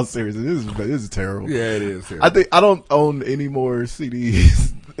all seriousness, this is terrible. Yeah, it is terrible. I think I don't own any more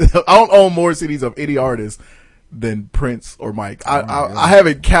CDs. I don't own more CDs of any artist than Prince or Mike. I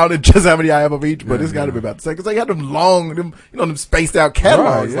haven't counted just how many I have of each, but it's got to be about the same. Because they got them long, them spaced out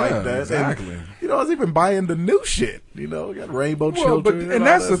catalogs like that. Exactly. And, I was even buying the new shit. Got Rainbow Children. And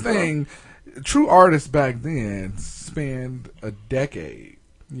that's the thing. True artists back then spend a decade.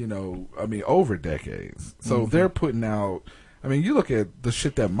 Over decades. So they're putting out. You look at the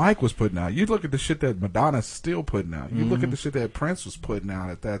shit that Mike was putting out. You look at the shit that Madonna's still putting out. You look at the shit that Prince was putting out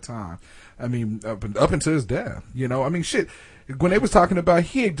at that time. Up until his death. Shit. When they was talking about,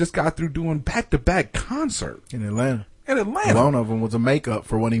 he had just got through doing back-to-back concerts in Atlanta. One of them was a makeup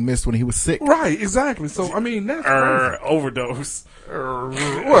for when he missed when he was sick. Right, exactly. So, that's crazy. Overdose.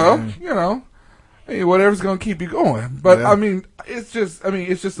 Hey, whatever's gonna keep you going. But Yeah. I mean, it's just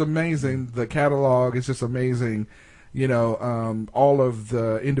amazing. The catalog is just amazing. You know, all of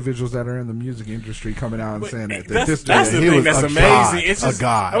the individuals that are in the music industry coming out and saying that That's the he thing was that's a amazing. god. It's just, A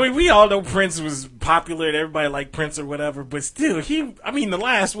god. I mean, we all know Prince was popular and everybody liked Prince or whatever, but still, the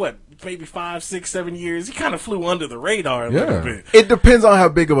last, maybe 5, 6, 7 years, he kind of flew under the radar a little bit. It depends on how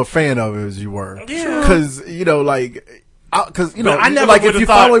big of a fan of it as you were. Yeah. Because, you know, because you know, I never like if would've you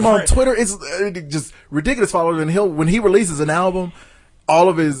thought follow him on Prince- Twitter, it's just ridiculous following. And when he releases an album, all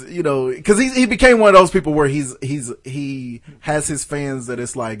of his, you know, because he became one of those people where he has his fans that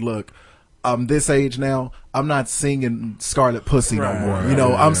it's like, look, I'm this age now. I'm not singing Scarlet Pussy no more. You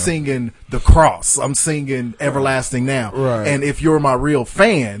know, I'm singing The Cross. I'm singing Everlasting Now. Right. And if you're my real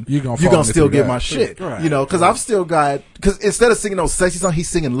fan, you're gonna still get my shit. Right. You know, because I've still got, because instead of singing those sexy songs, he's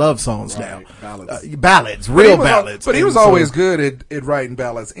singing love songs now. Ballads, real ballads. But he was always good at writing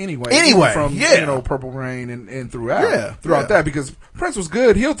ballads anyway. Anyway, from yeah. you know, Purple Rain and throughout. Yeah, throughout yeah. that, because Prince was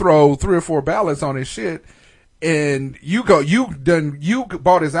good. He'll throw 3 or 4 ballads on his shit. And you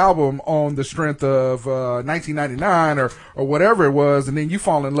bought his album on the strength of 1999 or whatever it was, and then you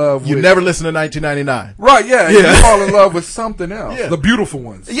fall in love You with never listen to 1999. right, yeah. You fall in love with something else, Yeah. the beautiful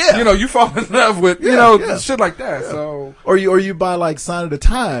ones. Yeah. you know, you fall in love with shit like that. So Or you buy like Sign of the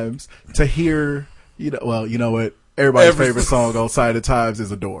Times to hear, you know, well, you know what? Everybody's favorite song on Sign of the Times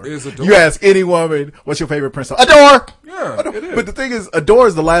is Adore. You ask any woman, what's your favorite Prince song? Adore! Yeah, Adore. it is. But the thing is, Adore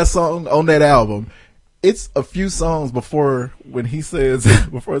is the last song on that album. It's a few songs before when he says,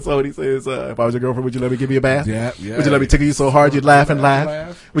 if I was your girlfriend, would you let me give you a bath? Yeah. Would you let me tickle you so hard you'd laugh and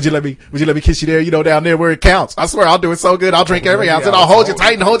laugh? Would you let me kiss you there, you know, down there where it counts? I swear I'll do it so good. I'll drink every ounce and I'll hold you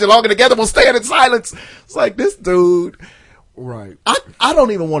tight and hold you long and together we'll stand in silence. It's like this dude. right. I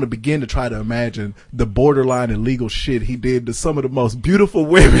don't even want to begin to try to imagine the borderline illegal shit he did to some of the most beautiful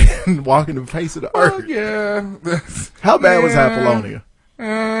women walking the face of the earth. Yeah. How bad was Apollonia?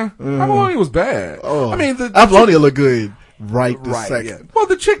 Apollonia was bad. Oh, I mean, Apollonia looked good right this second. Yeah. Well,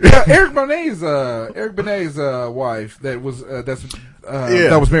 the chick, Eric Benet's wife that was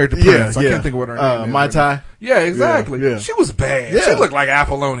that was married to Prince. I can't think of what her name is. Mai Tai. Yeah, exactly. Yeah. She was bad. Yeah. She looked like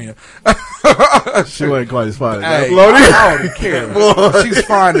Apollonia. She wasn't quite as fine as Hey, Apollonia. I don't care. She's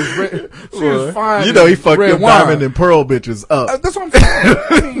fine as red. She was fine. You know he as fucked red them wine. diamond and pearl bitches up. That's what I'm saying.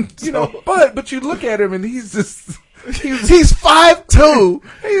 I mean, you know, but you look at him and he's just. He's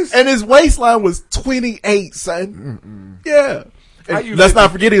 5'2", and his waistline was 28, son. Yeah. And let's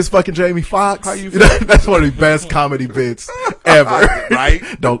not forget his fucking Jamie Foxx. That's one of the best comedy bits ever. Right?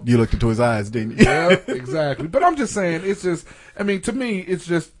 Don't you looked into his eyes, didn't you? Yeah, exactly. But I'm just saying, it's just. I mean, to me, it's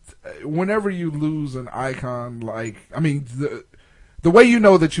just whenever you lose an icon, like the way you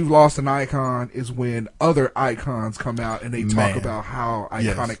know that you've lost an icon is when other icons come out and they talk about how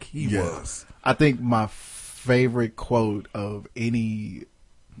iconic he was. I think my favorite quote of anybody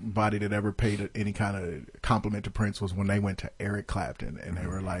that ever paid any kind of compliment to Prince was when they went to Eric Clapton and they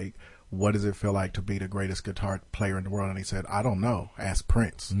were like, what does it feel like to be the greatest guitar player in the world? And he said, I don't know, ask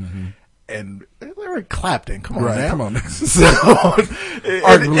Prince. And Eric Clapton, come on now. Come on. So,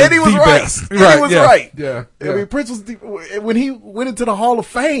 and he was right. Best. He was right. Yeah. I mean, Prince was when he went into the Hall of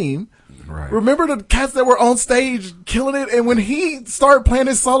Fame. Right. Remember the cats that were on stage killing it, and when he started playing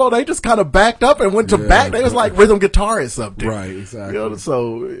his solo, they just kind of backed up and went to back. They was like rhythm guitarists up there, Right, exactly. You know,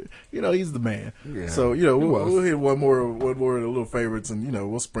 so he's the man. Yeah, so we'll hit one more of the little favorites, and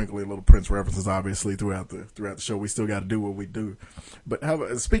we'll sprinkle in little Prince references, obviously throughout the show. We still got to do what we do. But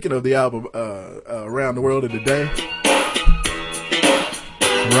speaking of the album, Around the World in a Day,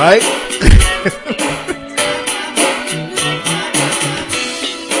 right?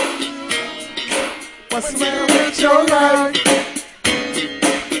 What's the matter with your life?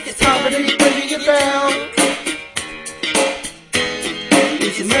 It's poverty bringing you down.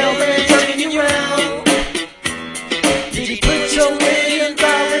 Is your mailman turning you round? Did he put your $1 million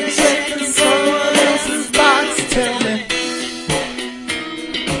check in someone else's box? Tell me.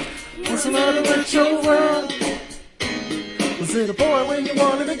 What's the matter with your world? Was it a boy when you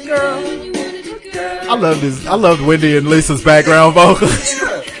wanted a girl? I love this. I loved Wendy and Lisa's background vocals.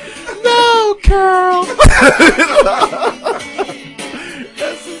 No, girl.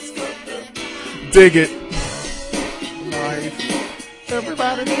 Dig it. Life.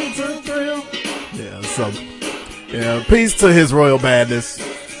 Everybody needs a thrill. Yeah, peace to his royal badness.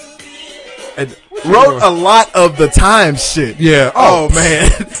 And wrote a lot of the time shit. Yeah. Oh man.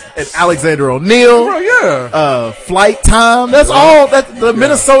 And Alexander O'Neal. Bro, yeah. Flight Time. That's all. That's the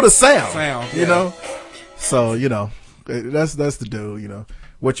Minnesota sound. You yeah. know. So that's the dude.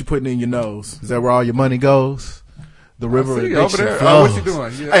 What you putting in your nose? Is that where all your money goes? The river see of you over addiction there. flows. What you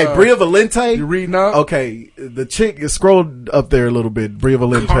doing? You, Hey, Bria Valente. You reading up? Okay, the chick scrolled up there a little bit. Bria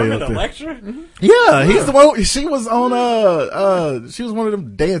Valente Carmen up there. Electra? Yeah, he's the one. She was on. She was one of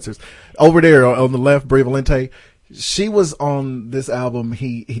them dancers over there on the left. Bria Valente. She was on this album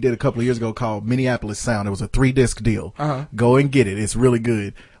he did a couple of years ago called Minneapolis Sound. It was a 3-disc deal. Go and get it. It's really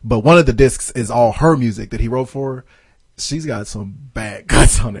good. But one of the discs is all her music that he wrote for her. She's got some bad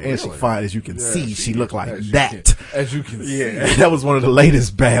guts on her, and she fine, as you can see. She looked like that. As you can see. Yeah, that was one of the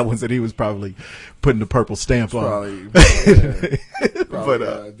latest bad ones that he was probably putting the purple stamp on.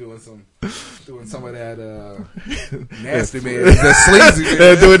 Probably doing some of that nasty man, that sleazy man.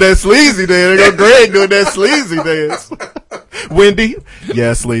 They're doing that sleazy dance. They go Greg doing that sleazy dance. Wendy,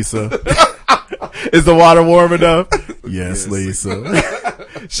 yes, Lisa. Is the water warm enough? Yes, Lisa.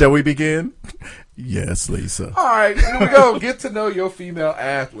 Shall we begin? Yes, Lisa. All right, here we go. Get to know your female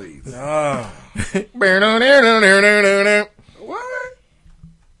athletes. Oh. What?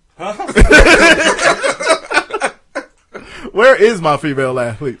 Where is my female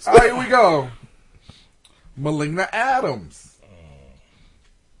athletes? All right, here we go. Melina Adams.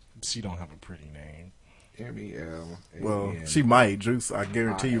 She don't have a pretty name. M-E-L. Well, she might. Juice, I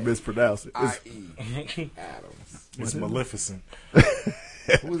guarantee you mispronounce it. I-E. Adams. It's Maleficent.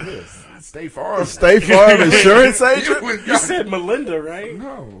 Who is this? State Farm. State Farm Insurance Agent? You said Melinda, right?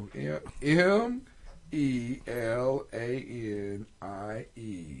 No. M-E-L-A-N-I-E.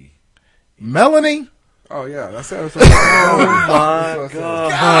 Melanie? Oh, yeah. That's it. Oh, my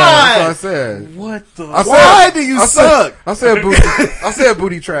God. That's what I said. What the? Why do you suck? I said booty. I said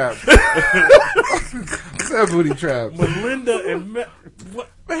booty trap. I said booty trap. Melinda and what?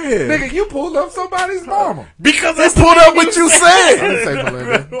 Man. Nigga, you pulled up somebody's mama. Because They pulled up what you I said. didn't say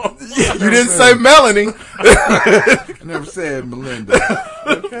Melinda. You didn't say Melanie. I never said Melinda.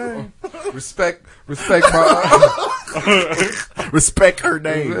 Okay. Respect my. Respect her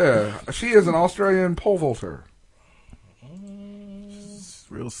name. Yeah, she is an Australian pole vaulter. It's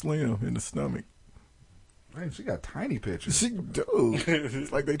real slim in the stomach. Man, she got tiny pictures. She do.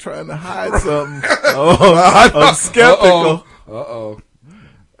 It's like they trying to hide something. Oh, I'm skeptical. Uh-oh.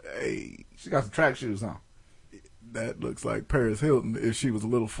 Hey, She got some track shoes on. that looks like Paris Hilton if she was a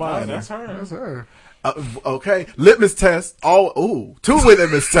little finer. That's her. That's her. Okay, litmus test. Two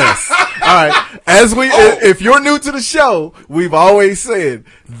litmus tests. All right. If you're new to the show, we've always said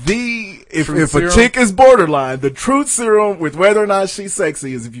if a chick is borderline, the truth serum with whether or not she's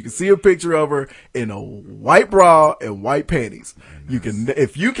sexy is if you can see a picture of her in a white bra and white panties. You can,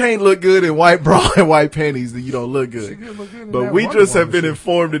 if you can't look good in white bra and white panties, then you don't look good. But we just have been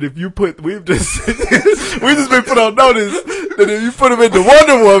informed that if you we've just been put on notice that if you put them in the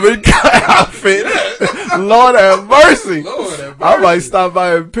Wonder Woman outfit, Lord have mercy. I might stop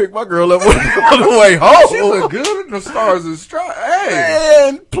by and pick my girl up on the way home. She look good in the Stars and Stripes.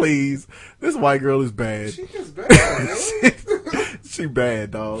 Hey, Man, please. This white girl is bad. she is bad. She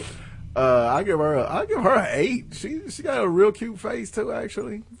bad, dog. I give her an 8. She got a real cute face too,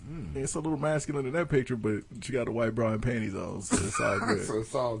 actually. It's a little masculine in that picture, but she got a white bra and panties on, so it's all good. So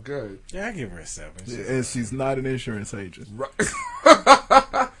it's all good. Yeah, I give her a 7. And she's not an insurance agent. Right.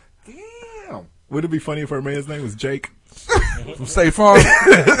 Damn. Would it be funny if her man's name was Jake? From State Farm.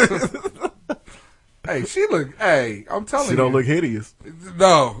 Hey, I'm telling you. She don't look hideous.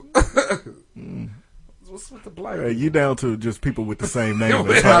 No. What's with the black? Hey, you down to just people with the same name.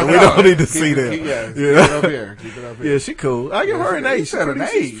 We don't need to see that. Keep it up here. Keep it up here. Yeah, she cool. I give her an 8. She's said an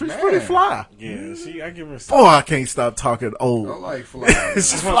pretty, 8, she's man. pretty fly. Yeah, I give her a 7. Boy, I can't stop talking old. I like fly.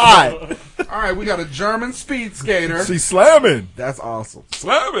 She's fly. All right, we got a German speed skater. She's slamming. That's awesome.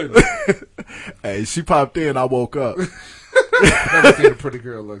 Slamming. Hey, she popped in. I woke up. Never seen a pretty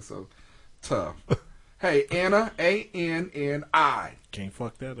girl look so tough. Hey, Anna, A-N-N-I. Can't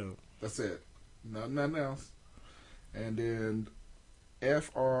fuck that up. That's it. Nothing else. And then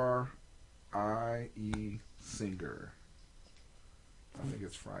F-R-I-E Singer. I think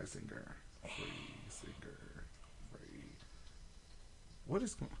it's Freisinger. What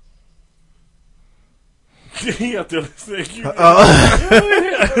is going on? You have to listen.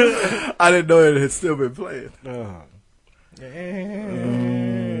 I didn't know it had still been playing.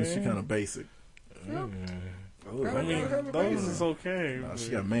 She kind of basic. I mean, those is okay. No,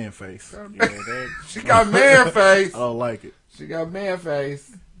 she got man face. She got man face. I don't like it. She got man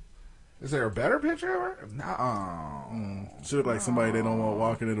face. Is there a better picture of her? No. She look like somebody they don't want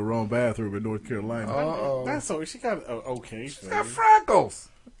walking in the wrong bathroom in North Carolina. That's so. She got okay. She's got freckles.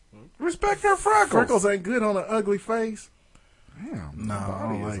 Respect her freckles. Freckles ain't good on an ugly face. Damn. No,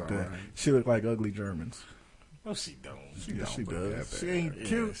 I don't like that. Right. She look like ugly Germans. No, she don't. She does. look that She bad. ain't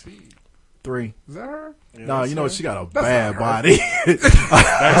cute. 3. Is that her? Yeah, No, that's you know what? her. She got a That's bad not her. body.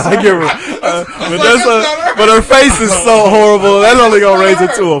 I give her, but her face is so horrible. That's only gonna raise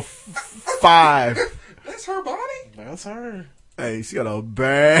it to a 5. That's her body? That's her. Hey, she got a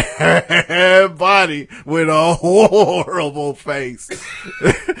bad body with a horrible face.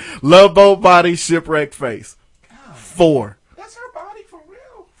 Love boat body, shipwrecked face. 4. That's her body for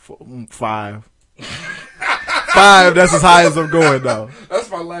real? 5. 5. That's as high as I'm going though. That's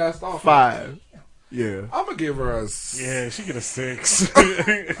my last offer. 5. Yeah. I'm gonna give her a. Yeah, she get a 6.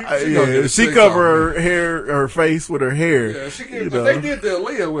 Yeah, she 6 cover off her hair, her face with her hair. Yeah, she you get. know, They did the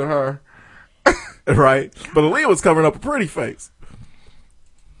Aaliyah with her. right? But Aaliyah was covering up a pretty face.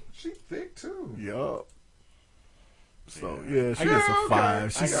 She thick too. Yup. So yeah, she I gets guess a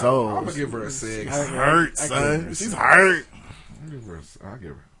 5. She's I'm so gonna give her a 6. she's hurt, I give her son. a She's 6. hurt. I'll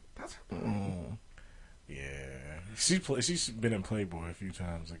give her. That's her. Yeah, she's been in Playboy a few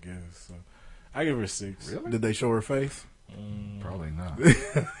times, I guess. So I give her a 6. Really? Did they show her face? Probably not.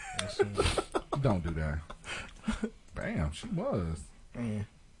 Don't do that. Damn, she was. All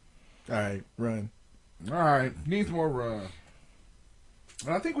right, run. All right, needs more run.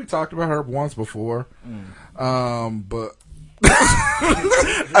 And I think we talked about her once before. But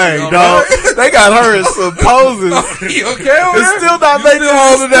Hey, dog, they got her in some poses. you okay over It's there? still not You making still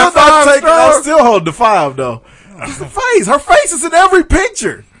holding that 5 star? I'm still holding the 5 though. It's the face. Her face is in every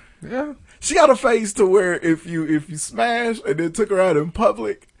picture. Yeah. She got a face to where if you smash and then took her out in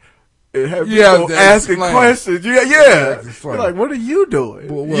public and have Yeah, people that's asking explain. questions, yeah, That's you're explain. like, what are you doing?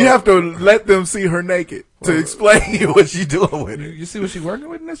 Well, you have to let them see her naked to explain what she's doing with it. You see what she working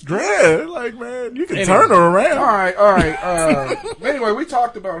with in this dress? Yeah, like man, you can turn her around. All right. Anyway, we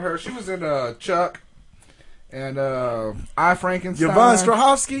talked about her. She was in Chuck and I Frankenstein. Yvonne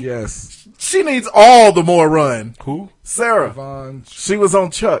Strahovski, Yes. she needs all the more run. Who? Sarah, Yvonne she was on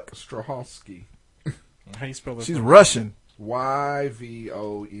Chuck. Strahovski. How you spell it? She's Russian.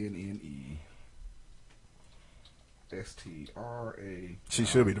 YVONNE. STRA. She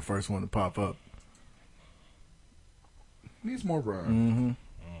should be the first one to pop up. Needs more run.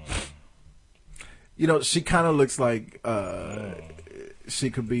 You know, she kind of looks like she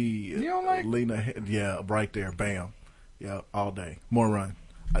could be You don't like- Lena. Yeah, right there. Bam. Yeah, all day. More run.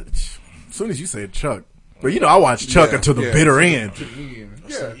 As soon as you said Chuck. But you know, I watch Chuck Yeah, until the yeah. bitter end.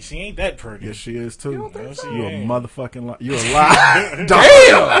 Yeah. She ain't that pretty. Yes, she is too. No, she You a ain't. motherfucking lie. You a lie.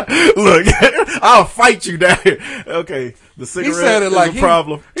 Damn. Look, I'll fight you down here. Okay, the He cigarette said it is like a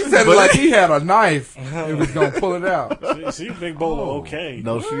problem. He said But- it like he had a knife and was gonna pull it out. She Big Bolo okay.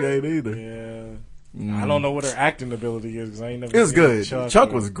 No, she ain't either. Yeah. I don't know what her acting ability is because I ain't never It was seen good.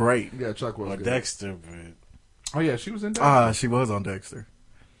 Chuck or- was great. Yeah, Chuck was or good. Dexter, but Oh yeah, she was in Dexter. She was on Dexter.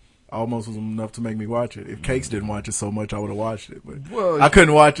 Almost was enough to make me watch it. If Cakes didn't watch it so much, I would have watched it. But Well, I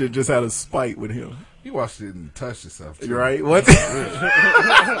couldn't watch it just out of spite with him. you watched it and touched yourself. Too. You're right. Once, It's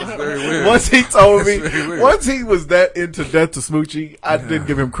very weird. once he told me, That's very weird. once he was that into Death to Smoochie, I didn't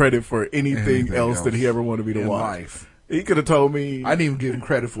give him credit for anything, Anything else that he else ever wanted me to in watch. life. He could have told me. I didn't even give him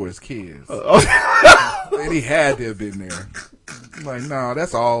credit for his kids. And he had to have been there. I'm like, no,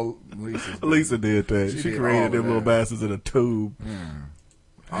 that's all Lisa's. Lisa did that. She did all created of them little that. bastards in a tube.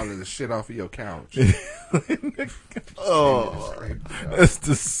 All of the shit off of your couch. Oh, that's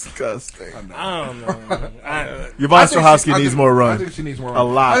disgusting. I don't know. Yvonne I think Strahovski I needs think- more I run. think she needs more A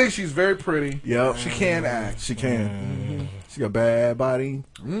run. lot. I think she's very pretty. Yep. She can act. She can. She got a bad body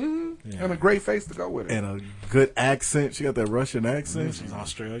And a great face to go with it. and a good accent. She got that Russian accent She's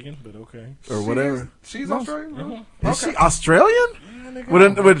Australian, but okay. or whatever. She's Australian? Really? Is she Australian?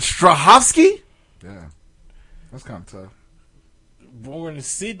 With Strahovski? Yeah. That's kind of tough. Born in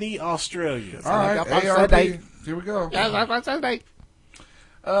Sydney, Australia. All right, ARP. Here we go.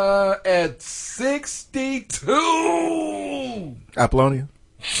 At 62. Apollonia?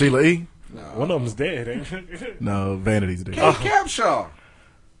 Sheila E? One of them's dead, ain't it? No, Vanity's dead. Kate Capshaw.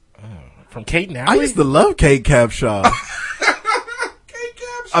 From Kate now. I used to love Kate Capshaw. Kate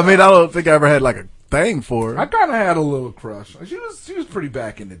Capshaw. I mean, I don't think I ever had like a thing for I her. kind of had a little crush. She was pretty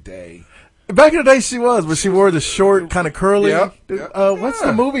back in the day. Back in the day, she was, but she wore the short, kind of curly. Yep. What's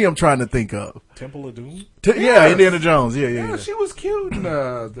the movie I'm trying to think of? Temple of Doom. Yeah, Indiana Jones. Yeah. Yeah, she was cute in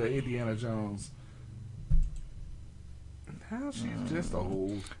the Indiana Jones. Now she's just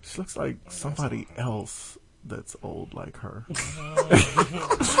old. She looks like somebody else that's old like her.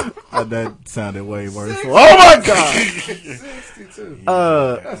 That sounded way worse. Oh my god! 62.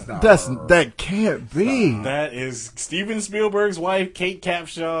 That can't be. That is Steven Spielberg's wife, Kate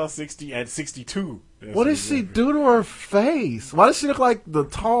Capshaw, 60 at 62. What did she do to her face? Why does she look like the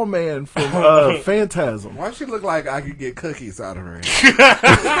tall man from Phantasm? Why does she look like I could get cookies out of her head?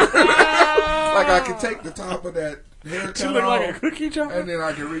 Like I could take the top of that haircut She look like a off, cookie jar? and then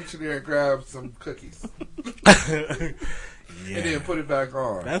I can reach in there and grab some cookies. And then put it back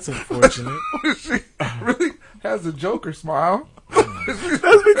on. That's unfortunate. She really has a Joker smile.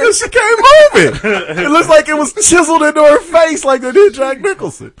 That's because she can't move it. It looks like it was chiseled into her face like they did Jack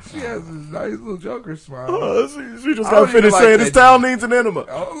Nicholson. She has this nice little Joker smile. She just I got don't to finish even like saying that. this town needs an enema.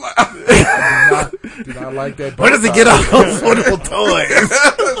 I do not like that. Where does he get all those wonderful toys?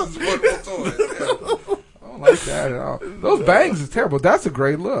 Those wonderful toys. Yeah. I don't like that at all. Those bangs is terrible. That's a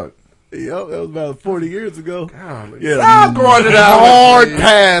great look. Yep, that was about 40 years ago. Golly. Yeah, Stop going it out. hard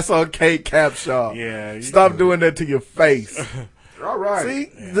pass on Kate Capshaw. Yeah. Stop doing that to your face. All right. See,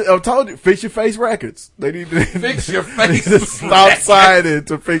 I told you, Fix Your Face Records. They need to Fix Your they need Face to stop signing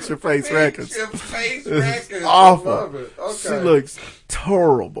to Fix Your Face Records. Your face It's records. awful. I love it. Okay. She looks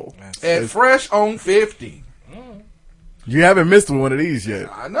terrible. And Fresh on 50. You haven't missed one of these yet.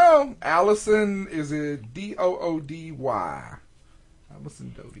 I know. Allison, is it Doody? Allison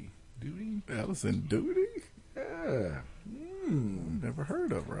Doody. Doody? Allison Doody? Yeah. Never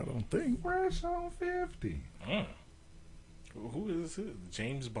heard of her, I don't think. Fresh on 50. Who is it?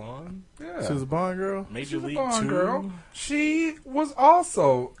 James Bond? Yeah. She's a Bond girl? Major She's a League Bond 2? girl. She was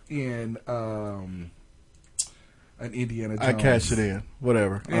also in an Indiana Jones. I cashed it in.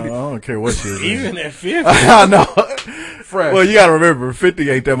 Whatever. I don't care what she is. Even at 50? I know. Fresh. Well, you gotta remember, 50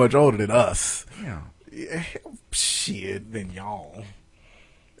 ain't that much older than us. Yeah. Yeah, shit. Than y'all.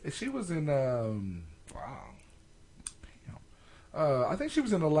 She was in, I think she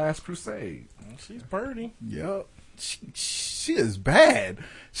was in The Last Crusade. She's pretty. Yep. She is bad.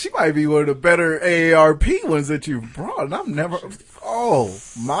 She might be one of the better AARP ones that you've brought. And I'm never. Oh,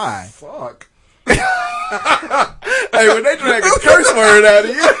 my. Fuck. Hey, when they drag a curse word out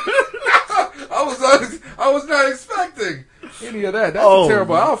of you. I was not expecting any of that. That's a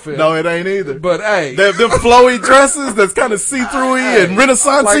terrible outfit. No, it ain't either. But hey, them flowy dresses that's kind of see-through-y and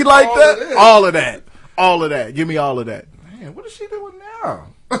Renaissance-y like like that. All of that. All of that. Give me all of that. Man, what is she doing now?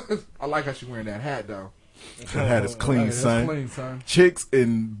 I like how she wearing that hat though. That hat is clean, That's son. clean, son. Chicks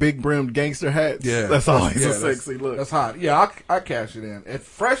in big brimmed gangster hats. Yeah, That's always a that's- sexy look. That's hot. Yeah, I cash it in. It's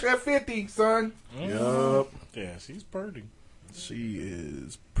fresh at 50, son. Yup. Yeah, she's pretty. She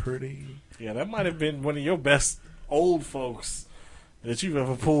is pretty. Yeah, that might have been one of your best old folks that you've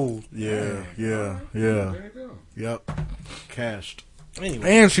ever pulled. Yeah. There you go. Yep. Cashed. Anyway.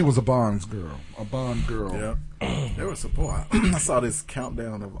 And she was a Bond girl. A Bond girl. Yep. There was a boy. I saw this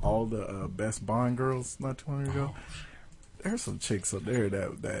countdown of all the best Bond girls not too long ago. There's some chicks up there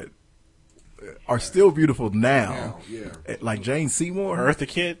that are still beautiful now. Yeah. Like Jane Seymour. Eartha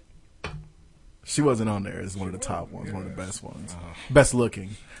Kitt. She wasn't on there as one of the top ones, one of the best ones. Best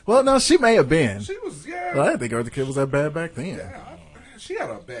looking. Well, no, she may have been. She was, yeah. Well, I didn't think Eartha Kitt was that bad back then. Yeah, she had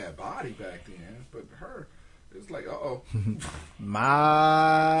a bad body back then, but her, it's like,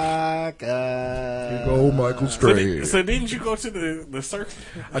 My God. Go Michael Strayed. So didn't you go to the circus?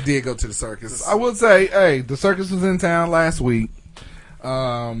 I did go to the circus. I will say, hey, the circus was in town last week.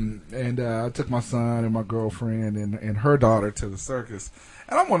 And I took my son and my girlfriend and her daughter to the circus.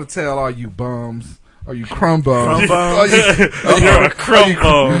 And I want to tell all you bums, or you crumb bums, You're a crumb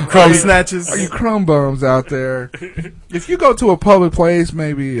bum. Crumb snatches. are you crumb bums out there? If you go to a public place,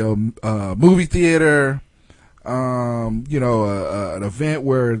 maybe a movie theater, an event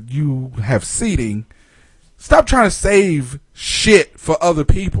where you have seating, stop trying to save shit for other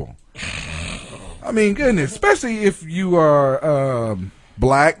people. I mean, goodness, especially if you are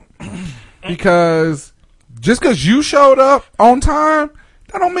black, because just because you showed up on time,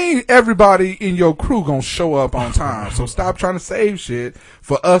 that don't mean everybody in your crew gonna show up on time. So stop trying to save shit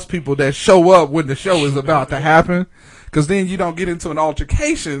for us people that show up when the show is about to happen, because then you don't get into an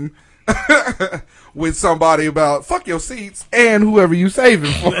altercation with somebody about fuck your seats and whoever you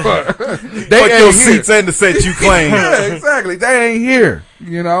saving for. They Fuck your ain't seats here. and the set you claim. Yeah, exactly. They ain't here,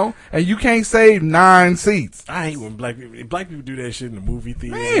 and you can't save 9 seats. I hate when black people do that shit in the movie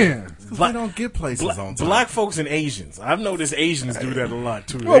theater. Man. They don't get places on time. Black folks and Asians. I've noticed Asians do that a lot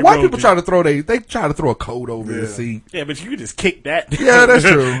too. Well, They white really people do. try to throw a coat over the seat. Yeah, but you could just kick that. Yeah, that's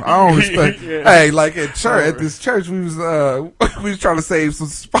true. I don't respect. Yeah. Hey, like at church, at this church, we was trying to save some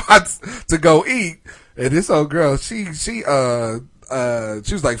spots to go eat, and this old girl, she was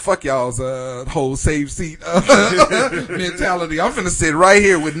like, "Fuck y'all's whole save seat mentality. I'm finna sit right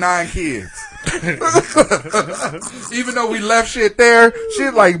here with 9 kids." Even though we left shit there, she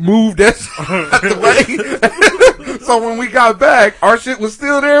like moved that out the way So when we got back, our shit was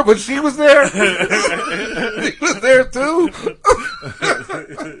still there, but she was there. She was there too.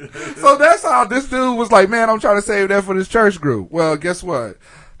 So that's how this dude was like, man, I'm trying to save that for this church group. Well, guess what?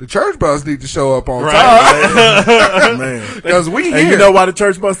 The church bus need to show up on time. Man. Because we here. And you know why the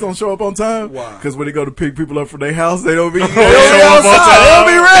church bus don't show up on time? Why? Because when they go to pick people up from their house, they don't be, they outside. don't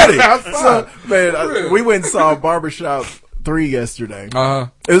be ready. Outside. So, man, we went and saw Barbershop 3 yesterday.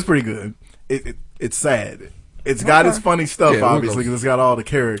 It was pretty good. It's sad. It's got its funny stuff, obviously, because it's got all the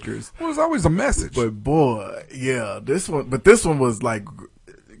characters. Well, there's always a message. But boy, yeah, this one was like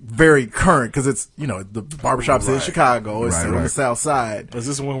very current because it's, you know, the barbershop's in Chicago. It's on the South Side. Is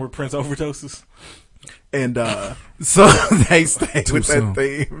this the one where Prince overdoses? And so they stay with that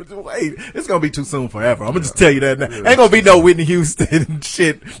theme. Wait, it's gonna be too soon forever. I'm gonna just tell you that now. Ain't gonna be no Whitney Houston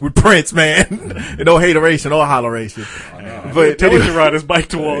shit with Prince, man. And no hateration or holleration. But Tell him to ride his bike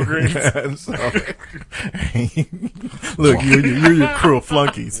to Walgreens. Look, you're your crew of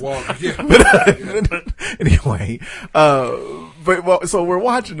flunkies. But anyway, so we're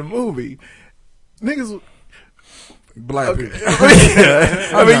watching the movie. Niggas. Black people.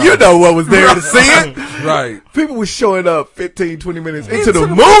 I mean, you know what was there to see it. Right. People were showing up 15, 20 minutes into the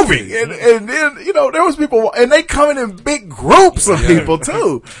movie. And then, you know, there was people, and they coming in big groups of people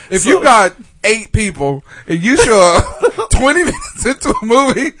too. If you got 8 people and you show up 20 minutes into a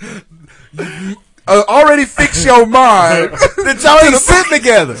movie, already fix your mind that y'all ain't sitting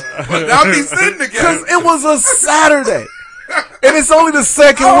together. Y'all be sitting together. Because it was a Saturday. And it's only the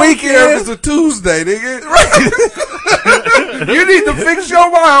second weekend. If it's a Tuesday, nigga. Right. You need to fix your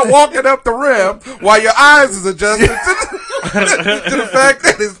mind walking up the ramp while your eyes is adjusted to the fact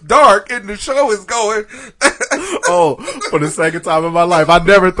that it's dark and the show is going. Oh, for the second time in my life, I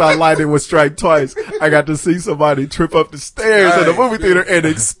never thought lightning would strike twice. I got to see somebody trip up the stairs in the movie theater and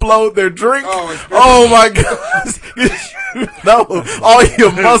explode their drink. Oh my gosh. No, all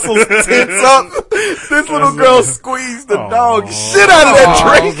your muscles tense up. This little girl squeezed the dog shit out of that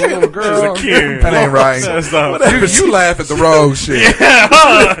drink. Little girl. That ain't right. You laugh at the wrong shit.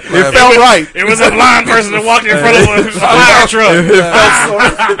 Yeah. It felt right. It was a blind person that walked in front of a fire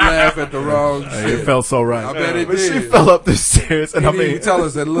truck. Laugh at the wrong shit. It felt so right. I bet it But did. she fell up the stairs, and You I mean, didn't tell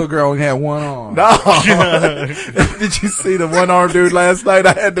us that the little girl only had one arm. no. Did you see the one-armed dude last night?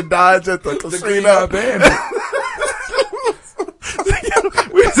 I had to dodge at the Green casino. Eyed Bandit.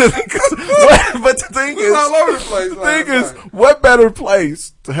 But the thing It was all over the place. thing is, what better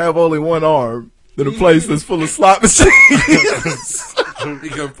place to have only one arm than a place that's full of slot machines? He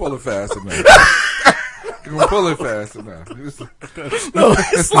can pull it fast enough. He can pull it fast enough. No,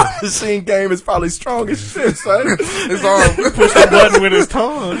 his slot machine game is probably strong as shit, son. His arm. Push the button with his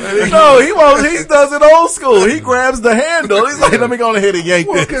tongue. No, he won't. He does it old school. He grabs the handle. He's like, let me go ahead and yank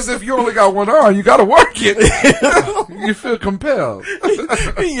Well, this. because if you only got one arm, you got to work it. You feel compelled.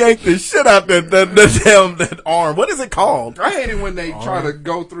 He yanked the shit out that arm. What is it called? I hate it when they try to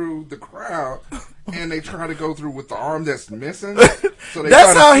go through the crowd and they try to go through with the arm that's missing. So they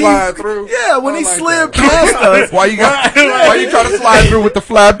That's try how to he. slide through. Yeah, when I he like slid that. past us. Why you try to slide through with the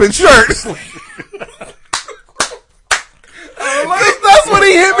flapping shirt? That's what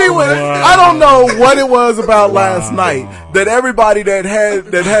he hit me with. I don't know what it was about last night that everybody that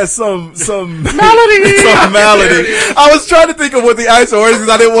had some malady. Some malady. I was trying to think of what the ice was because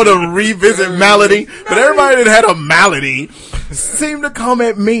I didn't want to revisit malady, but everybody that had a malady seemed to come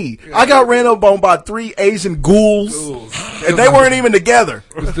at me. I got ran up on by 3 Asian ghouls, and they weren't even together.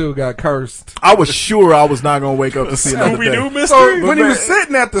 This dude got cursed. I was sure I was not going to wake up to see another day. So when he was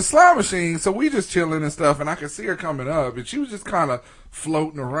sitting at the slot machine, so we just chilling and stuff, and I could see her coming up, and she was just kind of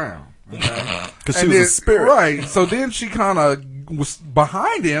floating around. Because she was a spirit. Right. So then she kind of was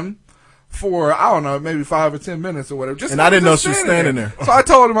behind him for, I don't know, maybe 5 or 10 minutes or whatever. Just And I didn't know she was just standing there. So I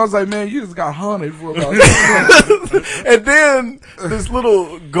told him, I was like, man, you just got hunted for about 10 minutes. And then this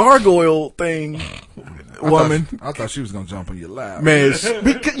little gargoyle thing, woman. I thought she was going to jump on your lap. Man,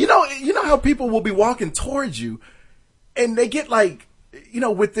 because, you know how people will be walking towards you and they get like,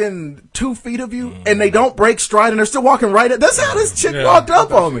 within 2 feet of you and they don't break stride and they're still walking right at. That's how this chick walked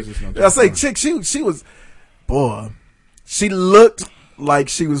up on me. I say chick, she was, boy, she looked like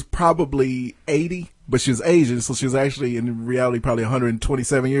she was probably 80, but she was Asian, so she was actually in reality probably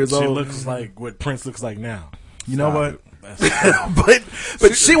 127 years old. She looks like what Prince looks like now. You know what?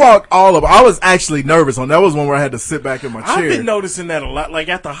 but she walked all of. I was actually nervous on that. Was one where I had to sit back in my chair. I've been noticing that a lot, like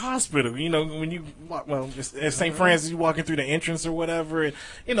at the hospital. You know, when you at St. Francis, you walking through the entrance or whatever, and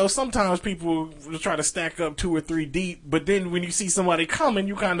you know sometimes people will try to stack up 2 or 3 deep, but then when you see somebody coming,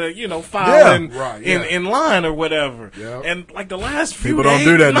 you kind of file in line or whatever. Yeah. And like the last few people don't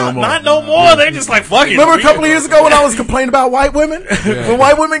do that no more. Not no more. They just like fuck it. Remember a couple of years ago when I was complaining about white women? When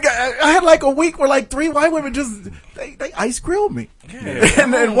white women I had like a week where like 3 white women just they ice grilled me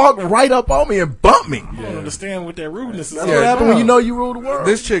and then walked right up on me and bumped me. I don't understand what that rudeness is. That's what happened when you know you rule the world.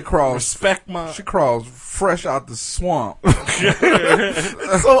 This chick crawls. She crawls fresh out the swamp.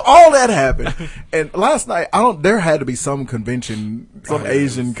 So all that happened, and last night there had to be some convention, some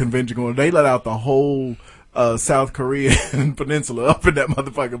Asian convention going. They let out the whole South Korean peninsula up in that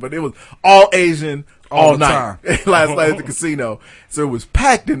motherfucker, but it was all Asian all night last night at the casino. So it was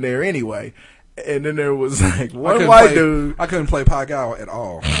packed in there anyway. And then there was like one white dude. I couldn't play Pagao at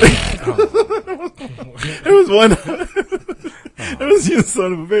all. There was one. It was you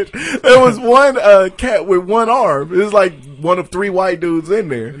son of a bitch. There was one cat with one arm. It was like one of 3 white dudes in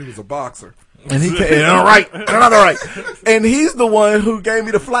there. And he was a boxer. And he came, all right, another right. And he's the one who gave me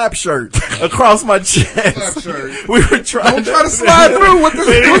the flap shirt across my chest. Flap shirt. We were trying to slide through with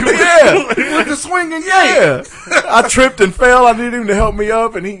the swinging gate. Yeah. I tripped and fell. I needed him to help me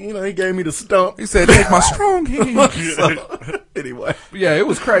up, and he gave me the stump. He said, "Take my strong hand." So, anyway, yeah, it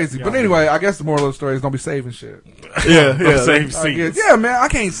was crazy. But anyway, I guess the moral of the story is don't be saving shit. Yeah, save seats. Yeah, man, I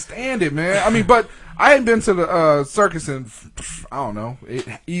can't stand it, man. I mean, but I hadn't been to the circus in, I don't know,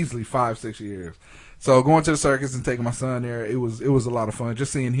 easily 5-6 years. So going to the circus and taking my son there, it was a lot of fun.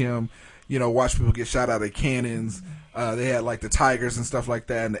 Just seeing him, watch people get shot out of cannons. They had like the tigers and stuff like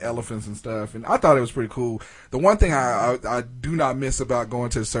that and the elephants and stuff. And I thought it was pretty cool. The one thing I do not miss about going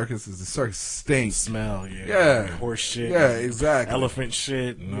to the circus is the circus stinks. Smell, horse shit. Yeah, exactly. Elephant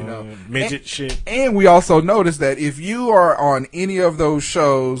shit, midget shit. And we also noticed that if you are on any of those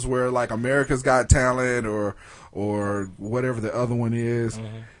shows where like America's Got Talent or whatever the other one is,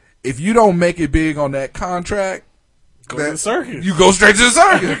 if you don't make it big on that contract, go to the circus. You go straight to the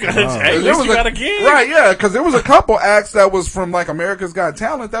circus. Hey, at least you got a gig. Right, yeah, because there was a couple acts that was from like America's Got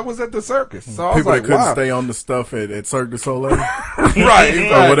Talent that was at the circus. So I was people like, that couldn't wow. stay on the stuff at Cirque du Soleil. Right, exactly.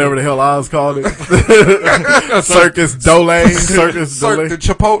 Or whatever the hell Oz called it. Circus Dole. Circus Dole. The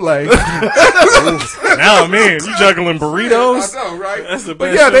Chipotle. Now I'm in. You juggling burritos? I know, right? That's the best.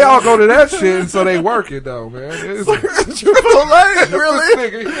 But yeah, they all go to that shit, and so they work it though, man. Chipotle? Really?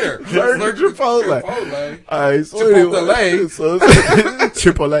 This nigga here. Cirque Chipotle. Chipotle. All right, so Chipotle. So,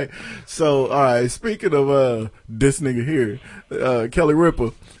 Chipotle. So, all right, speaking of this nigga here, Kelly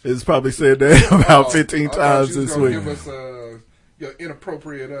Ripa has probably said that about 15 times this week. Give us your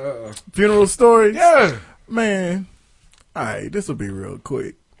inappropriate funeral story? Yeah. Man. All right, this will be real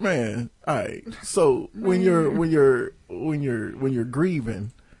quick. Man, all right. So when you're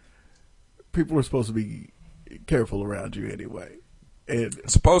grieving, people are supposed to be careful around you anyway. And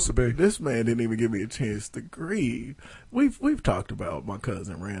it's supposed to be. This man didn't even give me a chance to grieve. We've talked about my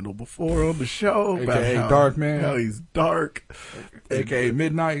cousin Randall before on the show. AKA about Dark Man. How he's dark. AKA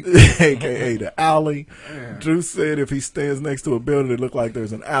Midnight. AKA the alley. Man. Drew said if he stands next to a building, it looked like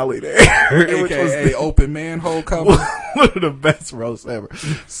there's an alley there. AKA the open manhole cover. One of the best roasts ever.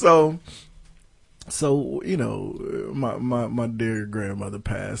 So my dear grandmother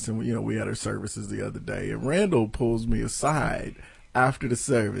passed, and we had her services the other day, and Randall pulls me aside after the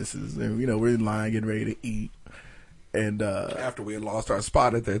services, and we're in line getting ready to eat, and after we had lost our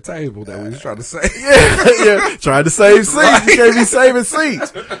spot at that table that we was trying to save, trying to save seats. Right. You can't be saving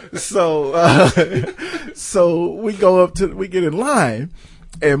seats. So we get in line,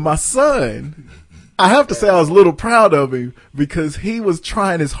 and my son, I have to say I was a little proud of him because he was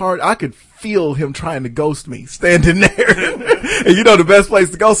trying his hard. I could feel him trying to ghost me standing there. And the best place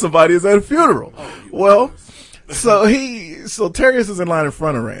to ghost somebody is at a funeral. So Terrius is in line in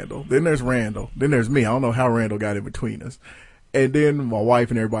front of Randall. Then there's Randall. Then there's me. I don't know how Randall got in between us. And then my wife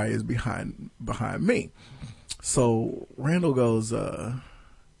and everybody is behind me. So Randall goes,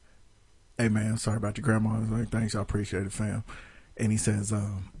 "Hey man, sorry about your grandma." I was like, "Thanks, I appreciate it, fam." And he says,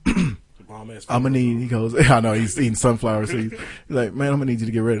 I'm gonna need, he goes, I know he's eating sunflower seeds. He's like, "Man, I'm gonna need you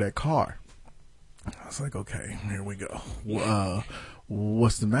to get rid of that car." I was like, "Okay, here we go.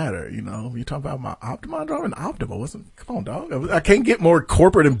 What's the matter? You talking about my Optima? I'm driving an Optima. Come on, dog. I can't get more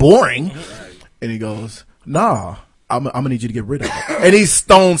corporate and boring." And he goes, "Nah, I'm gonna need you to get rid of it." And he's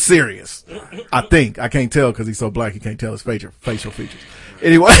stone serious. I think. I can't tell because he's so black, you can't tell his facial features.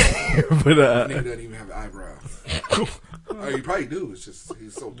 Anyway, but nigga doesn't even have eyebrows. Oh, you probably do. It's just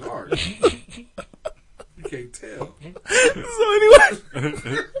he's so dark. You can't tell. So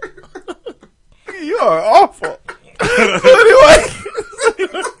anyway, you are awful. So anyway,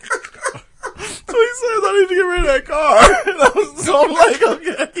 so he says, I need to get rid of that car. So I'm like,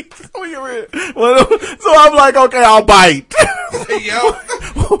 okay, let me get rid. Well, so I'm like, okay, I'll bite. Hey, yo.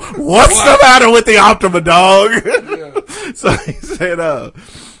 What's the matter with the Optima, dog? Yeah. So he said,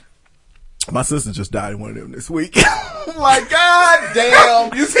 my sister just died in one of them this week. I'm like, God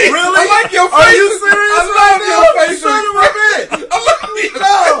damn. You see, really? I like your face. Are you serious? I love your face. Son of a bitch. I love you.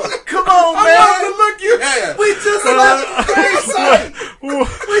 No, come on, man. I love the look you had. We just left the gravesite.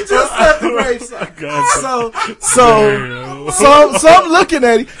 We just left the gravesite. So I'm looking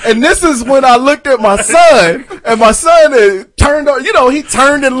at it, and this is when I looked at my son, and my son had turned on, he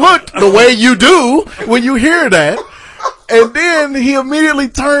turned and looked the way you do when you hear that. And then he immediately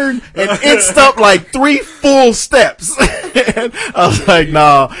turned and inched up like 3 full steps. And I was like,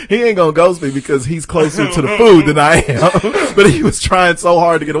 nah, he ain't gonna ghost me because he's closer to the food than I am. But he was trying so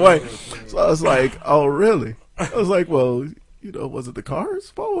hard to get away. So I was like, oh, really? I was like, well, was it the car's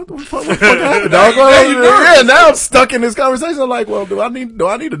fault? What the fuck happened, dog? Yeah, now I'm stuck in this conversation. I'm like, well, do I need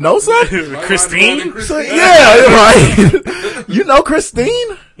to know something? Christine? So, yeah, right. You know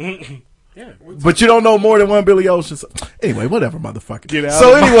Christine? Yeah. But you don't know more than one Billy Ocean. So, anyway, whatever, motherfucker. Get out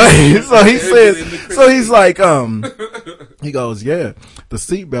so anyway, so he says, so he's like, he goes, yeah, the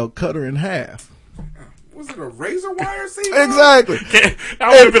seatbelt cut her in half. Was it a razor wire seatbelt? Exactly.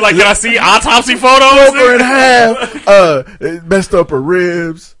 I would be like, can I see autopsy photos? Broke her in half. It messed up her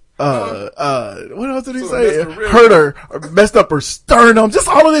ribs. What else did he say? Hurt her, messed up her sternum. Just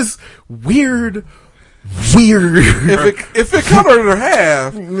all of this weird. If it cut her in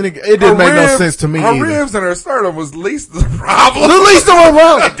half, it didn't make no sense to me. Her either. ribs and her sternum was least the problem. The least of her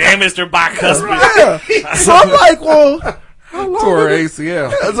problem. Damaged her bicuspid. Yeah. So I'm like, well, how long? Tore her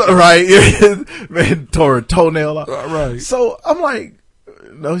ACL. Right. Man, tore her toenail off. Right. So I'm like,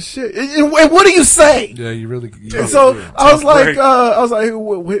 no shit. And what do you say? Yeah, you really. And so I was like,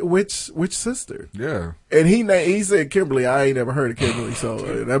 which sister? Yeah. And he said Kimberly. I ain't never heard of Kimberly, so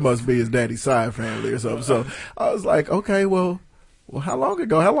that must be his daddy's side family or something. So I was like, okay, well, how long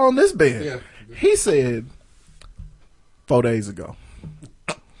ago? How long this been? Yeah. He said 4 days ago.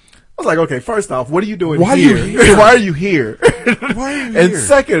 I was like, okay, first off, what are you doing here? Why are you here? Why are you And here?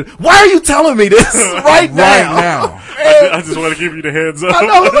 second, why are you telling me this right now? I just want to give you the heads up. I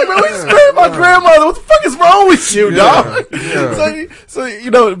know. I was like, man, we just buried my grandmother. What the fuck is wrong with you, dog? Yeah.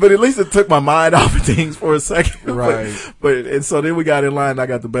 So but at least it took my mind off of things for a second. Right. And so then we got in line. And I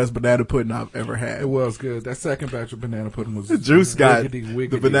got the best banana pudding I've ever had. It was good. That second batch of banana pudding was. The Juice got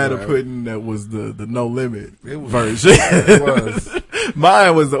wiggity, the banana right. pudding that was the no limit version. It was.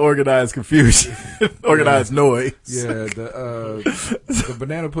 Mine was the organized confusion, organized noise. Yeah, the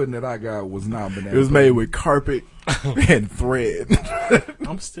banana pudding that I got was not banana. It was made with carpet and thread.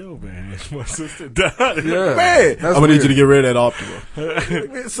 I'm still mad. My sister died. Yeah, man, I'm gonna need you to get rid of that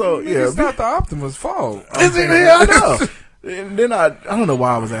Optima. So it's not the Optima's fault. I know. And then I don't know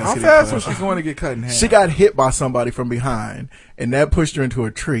why I was asking. How fast was she going to get cut in half? She got hit by somebody from behind, and that pushed her into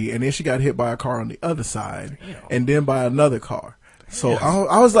a tree. And then she got hit by a car on the other side, and then by another car. So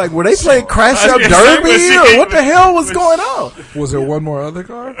I was like, were they playing Crash Up Derby or what the hell was going on? Was there one more other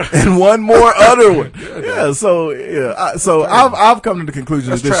car? And one more other one. Yeah. So I've come to the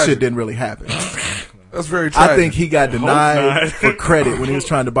conclusion that this shit didn't really happen. That's very tragic. I think he got denied for credit when he was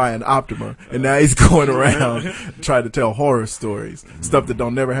trying to buy an Optima, and now he's going around trying to tell horror stories, stuff that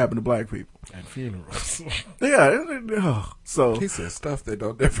don't never happen to black people. At funerals. Yeah. So he said stuff that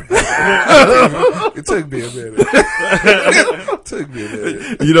don't never happen. It took me a minute.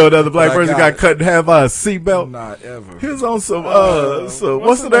 You know another black person got cut in half by a seatbelt? Not ever. He was on some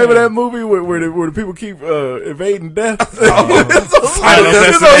what's the name of that movie where the people keep evading death?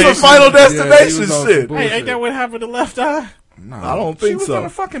 Final Destination shit. Hey, ain't that what happened to Left Eye? No, I don't think so. She was on a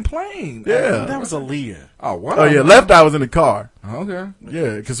fucking plane. Yeah. That was Aaliyah. Oh, wow. Oh, yeah. Left Eye was in the car. Okay.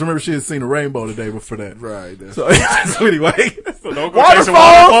 Yeah, because remember she had seen a rainbow the day before that. Right. So anyway. So don't go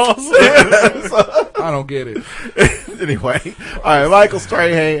waterfalls. I don't get it. Anyway. All right, Michael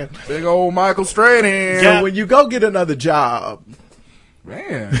Strahan. Big old Michael Strahan. So when you go get another job.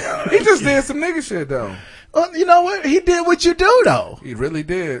 Man. He just did some nigga shit, though. Well, you know what? He did what you do, though. He really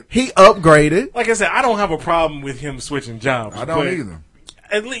did. He upgraded. Like I said, I don't have a problem with him switching jobs. I don't either.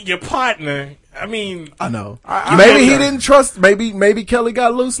 At least your partner, I mean, I know. Maybe he didn't trust. Maybe Kelly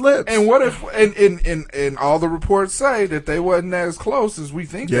got loose lips. And what if? And all the reports say that they wasn't as close as we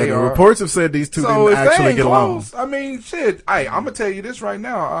think they are. Reports have said these two didn't actually get along. I mean, shit. Hey, I'm gonna tell you this right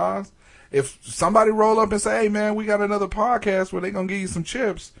now, Oz. If somebody roll up and say, "Hey, man, we got another podcast where they gonna give you some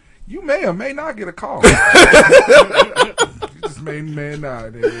chips," you may or may not get a call. You just may not.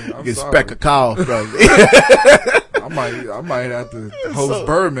 I'm Get sorry. spec a call from me. I might have to host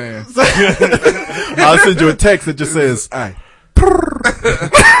Birdman. I'll send you a text that just says, "Hey."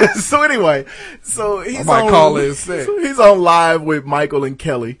 So anyway, he's might call in sick. He's on live with Michael and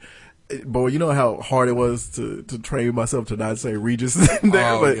Kelly. Boy, you know how hard it was to train myself to not say Regis in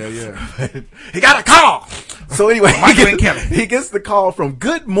there. Oh, but, yeah. but he got a call. So anyway, Michael and Kelly. He gets the call from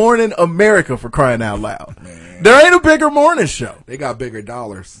Good Morning America, for crying out loud. Man. There ain't a bigger morning show. They got bigger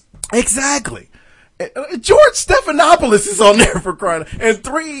dollars. Exactly. George Stephanopoulos is on there, for crying out. And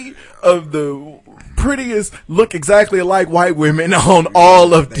 3 of the prettiest look exactly alike white women on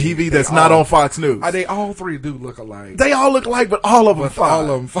all of TV that's not on Fox News. They all 3 do look alike. They all look alike, but all of them fine. All of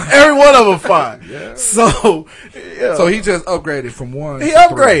them fine. Every one of them fine. Yeah. So, yeah. So he just upgraded from 1 He to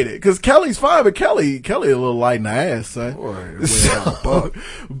upgraded because Kelly's fine, but Kelly a little light in the ass, son. Boy,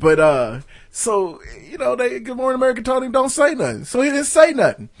 So you know, Good Morning America told him don't say nothing, so he didn't say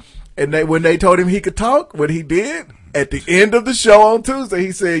nothing. And when they told him he could talk, what he did at the end of the show on Tuesday,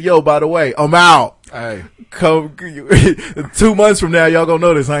 he said, "Yo, by the way, I'm out. Hey, come 2 months from now, y'all gonna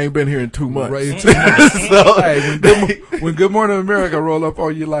notice I ain't been here in 2 months." Right, 2 months. So, hey, when Good Morning America roll up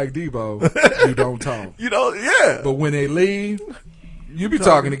on you like Debo, you don't talk. You know, yeah. But when they leave, you be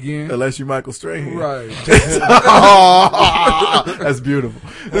talking again. Unless you Michael Strahan. Right. That's beautiful.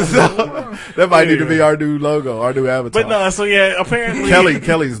 So, that might need to be our new logo, our new avatar. But no, so yeah, apparently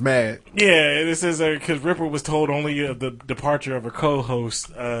Kelly's mad. Yeah, this is because Ripper was told only of the departure of her co-host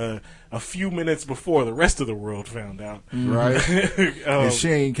a few minutes before the rest of the world found out. Right. And she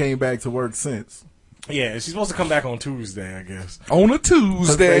ain't came back to work since. Yeah, she's supposed to come back on Tuesday, I guess. On a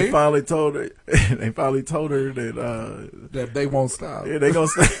Tuesday. They finally told her. That they won't stop. Yeah, they gonna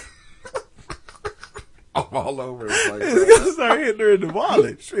stay. I'm all over it. Like it's gonna start hitting her in the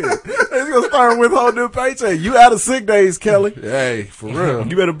wallet. Shit. It's gonna start withholding their paycheck. You out of sick days, Kelly. Hey, for real.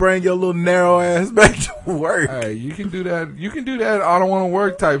 You better bring your little narrow ass back to work. Hey, you can do that. You can do that. I don't want to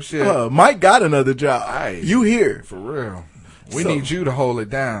work type shit. Mike got another job. Hey, you here for real? We need you to hold it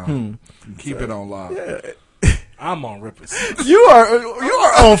down. And keep it on lock. Yeah. I'm on Rippers. You are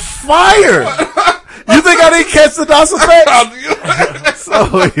on fire. You think I didn't catch the Dawson effect?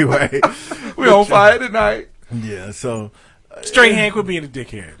 So anyway, we on fire tonight. Yeah. So Straight hand quit being a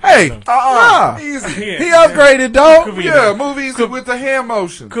dickhead. Hey, easy. He upgraded, dog. Yeah, movies with the hand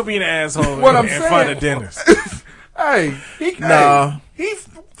motion. Could be an asshole. What I'm and saying. Find a dentist. Hey, he's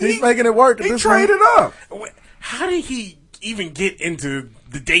making it work. He traded up. How did he even get into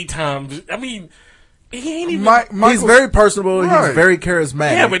the daytime? I mean, he ain't even. He's very personable. Right. He's very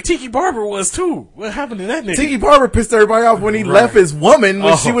charismatic. Yeah, but Tiki Barber was too. What happened to that nigga? Tiki Barber pissed everybody off when he left his woman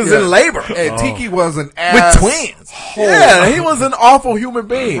when she was in labor. And Tiki was an ass with twins. Yeah, he was an awful human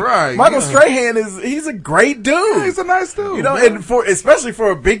being. Right. Michael Strahan he's a great dude. Yeah, he's a nice dude. You know, and especially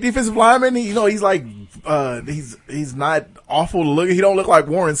for a big defensive lineman, he's like he's not awful to look at. He don't look like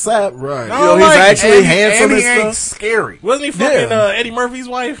Warren Sapp. Right. No, he's actually handsome and ain't stuff. Scary. Wasn't he fucking Eddie Murphy's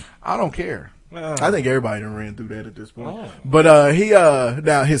wife? I don't care. I think everybody done ran through that at this point. Oh. But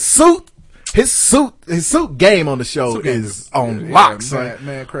now his suit game on the show is on lock, son.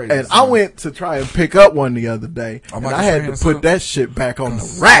 Man, crazy. And I went to try and pick up one the other day, and I had to put that shit back on the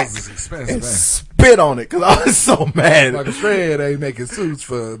rack and spit on it because I was so mad. Michael Strahan ain't making suits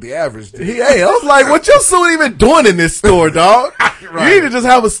for the average dude. Hey, I was like, what your suit even doing in this store, dog? Right. You need to just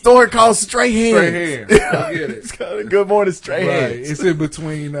have a store called Strahan. I get it. It's called Good Morning Strahan. Right. It's in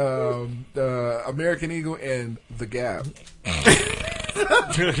between American Eagle and The Gap. I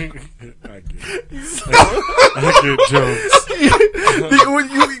get jokes.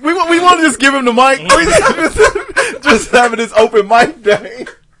 We want to just give him the mic. Just having this open mic day.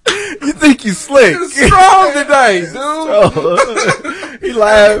 You think you slick? You're strong today, dude. He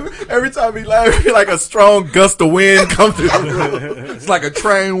laughed. Every time he laughed, he feel like a strong gust of wind come through the room. It's like a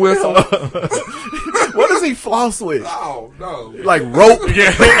train whistle. What does he floss with? Oh, no. Like rope?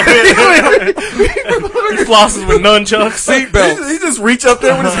 Yeah. He flosses with nunchucks. Seatbelts. He just reach up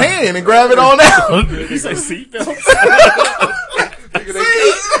there with his hand and grab it on out. He say seatbelts?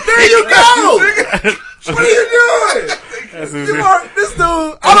 There you go. What are you doing? This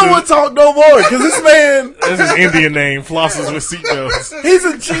dude, I don't want to talk no more because this man. That's his Indian name, flosses with seatbelts. He's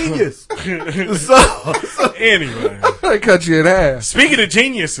a genius. so anyway, they cut you in half. Speaking of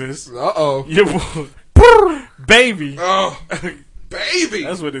geniuses, your baby. Oh, baby.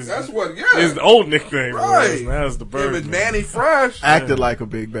 That's what his. That's what. Yeah, his old nickname right. was. Now it's the bird. Manny Fresh acted like a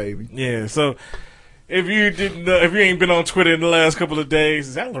big baby. Yeah. So if you ain't been on Twitter in the last couple of days,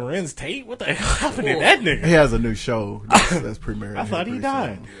 is that Lorenz Tate? What the hell happened to that nigga? He has a new show that's premiering. I thought he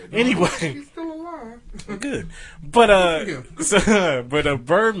died. He's Anyway, still alive. good. But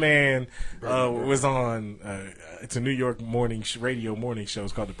Birdman was on. It's a New York radio morning show.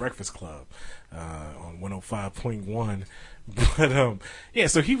 It's called The Breakfast Club on 105.1. But yeah,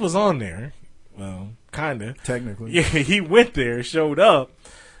 so he was on there. Well, kinda. Technically. Yeah, he went there, showed up,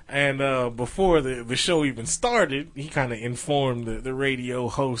 and before the show even started, he kind of informed the radio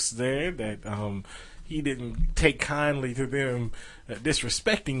hosts there that he didn't take kindly to them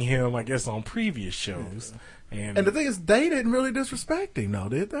disrespecting him, I guess, on previous shows. And the thing is, they didn't really disrespect him, though,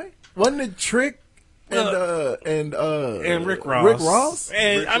 did they? Wasn't it Trick and Rick Ross? Rick Ross?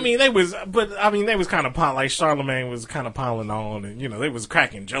 And I mean, they was kind of like Charlemagne was kind of piling on, and they was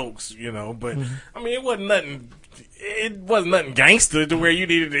cracking jokes, but I mean, it wasn't nothing gangster to where you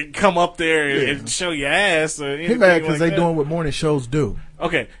needed to come up there and show your ass. Or he mad because they doing what morning shows do.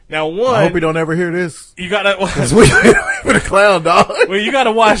 Okay, now one. I hope he don't ever hear this. You gotta for the clown dog. Well, you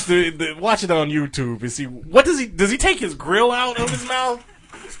gotta watch watch it on YouTube and see what does he take his grill out of his mouth?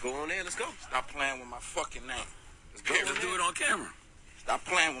 Let's go on there. Let's go. Stop playing with my fucking name. Let's go. Let's do it on camera. Stop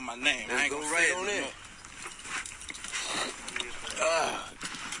playing with my name. I ain't gonna say it on there.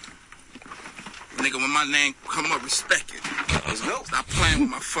 Nigga, when my name come up, respect it. Let's go. Stop playing with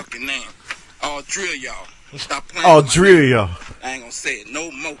my fucking name. I'll drill y'all. Stop playing. I'll drill y'all. I ain't gonna say it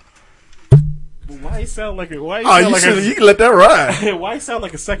no more. Why you sound like a? Why you can let that ride. Why you sound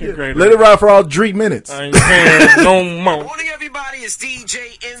like a second grader? Let it ride for all 3 minutes. I ain't saying no more. Morning, everybody. It's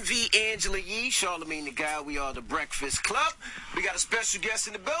DJ MV Angela Yee, Charlemagne the Guy. We are the Breakfast Club. We got a special guest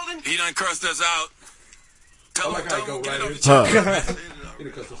in the building. He done cursed us out. Tell him, get it off the Huh. chest. I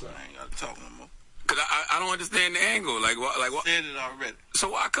ain't gotta talk no more. Cause I don't understand the angle. Like what? I did it already. So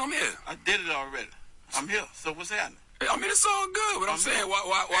why come here? I did it already. I'm here. So what's happening? I mean, it's all good, but I'm saying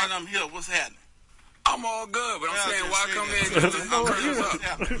why? And I'm here. What's happening? I'm all good, but I'm saying why come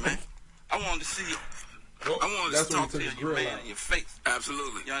here? Man, I wanted to see you. I wanted to talk to you, man, in your face.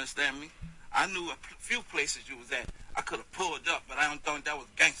 Absolutely. You understand me? I knew a few places you was at. I could have pulled up, but I don't think that was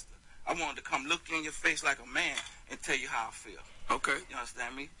gangster. I wanted to come look you in your face like a man and tell you how I feel. Okay. You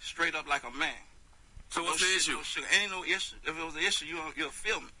understand me? Straight up like a man. So what's the issue? Ain't no issue. If it was an issue, you'll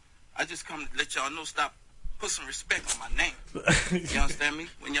feel me. I just come to let y'all know, stop. Put some respect on my name. You understand me?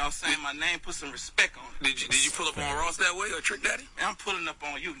 When y'all saying my name, put some respect on it. Did you pull up on Ross that way or Trick Daddy? Man, I'm pulling up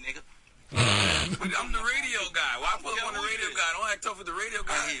on you, nigga. I'm the radio guy. Why pull up on the radio guy? Don't act tough with the radio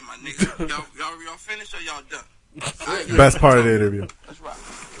guy. I hear my nigga. Y'all finished or y'all done? Best part of the interview. Let's rock.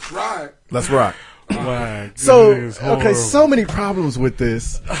 That's right. Let's rock. Wow, So, okay, so many problems with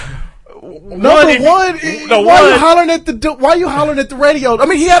this. Why you hollering at the radio? I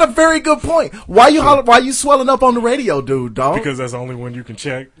mean, he had a very good point. Why you swelling up on the radio, dude, dog? Because that's the only one you can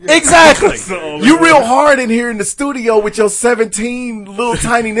check. Exactly. You real hard in here in the studio with your 17 little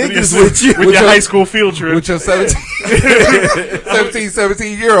tiny niggas with you. With your high school field trip. With your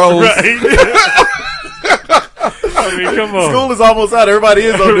 17-year-olds. Right. I mean, come on. School is almost out. Everybody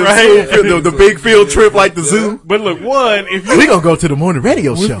is on the big field trip like the zoo. But look, we gonna go to the morning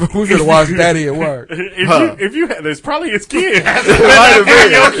radio show. We're gonna watch Daddy at work. If you had, there's probably his kid.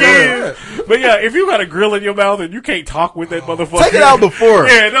 Your kid. But yeah, if you got a grill in your mouth and you can't talk with that motherfucker, take it out before.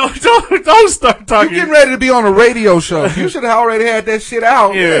 Yeah, don't start talking. You getting ready to be on a radio show? You should have already had that shit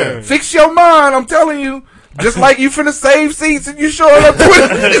out. Yeah. Fix your mind. I'm telling you. Just like you finna save seats and you showing up 20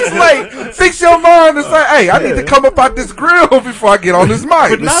 minutes late. Fix your mind and say, hey, I need to come up out this grill before I get on this mic.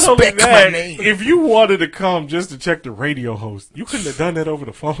 But not only that, if you wanted to come just to check the radio host, you couldn't have done that over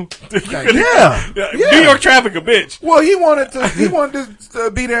the phone. New York traffic a bitch. Well, he wanted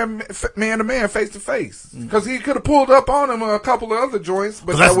to be there man to man, face to face. Because he could have pulled up on him a couple of other joints,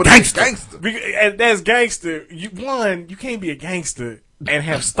 but that would be gangster. And that's gangster. You can't be a gangster and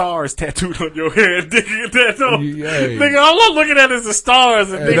have stars tattooed on your head, nigga, all I'm looking at is the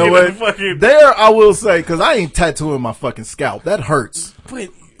stars and thinking fucking. There, I will say, because I ain't tattooing my fucking scalp. That hurts. But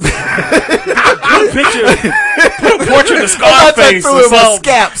put a portrait of Scarface or something.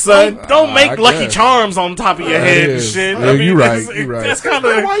 Scalp, son. Don't make Lucky Charms on top of your head and shit. Yeah, I mean, you're right. That's kind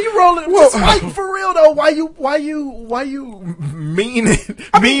of. Why you rolling? Well, for real though, why you mean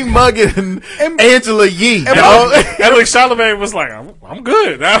mugging Angela Yee? And look, Charlemagne was like, I'm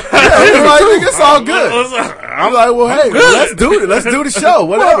good. It's all good. I'm like, well, hey, let's do it. Let's do the show,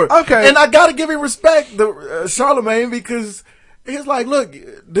 whatever. Well, okay. And I gotta give him respect, Charlemagne, because He's like, look,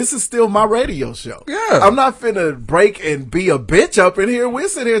 this is still my radio show. Yeah. I'm not finna break and be a bitch up in here. We'll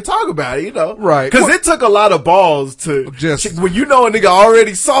sit here and talk about it, you know? Right. Cause it took a lot of balls to when you know a nigga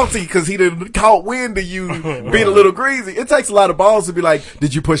already salty cause he done caught wind of you being a little greasy. It takes a lot of balls to be like,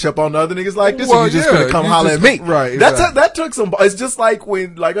 did you push up on the other niggas like this or you just gonna come holler at me? Right. That took some, it's just like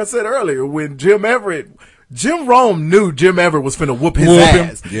when, like I said earlier, when Jim Rome knew Jim Everett was finna whoop his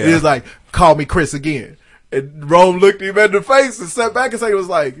ass. Yeah. He was like, call me Chris again. And Rome looked him in the face and sat back and said, it was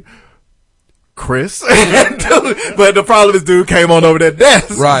like, Chris? But the problem is dude came on over that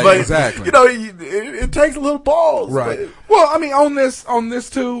desk. Right, but, exactly. You know, it takes a little balls. Right. But, well, I mean, on this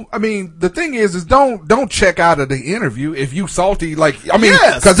too, I mean, the thing is don't check out of the interview if you salty, like, I mean,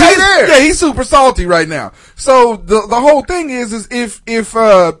 cause he's super salty right now. So the whole thing is if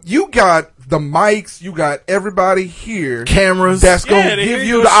you got the mics, you got everybody here, cameras, that's gonna give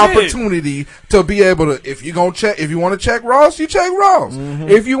you the opportunity to be able to, if you want to check Ross, you check Ross. Mm-hmm.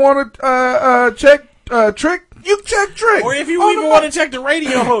 If you want to check Trick, you check Trick. Or if you even want to check the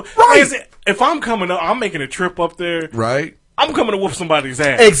radio, right? If I'm coming up, I'm making a trip up there, right? I'm coming to whoop somebody's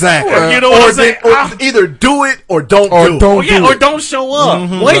ass. Exactly. You know what I'm saying? Either do it or don't do it. Or don't show up.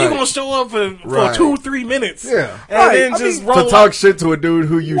 Mm-hmm. When are you going to show up for 2-3 minutes? Yeah. And then just roll to talk shit to a dude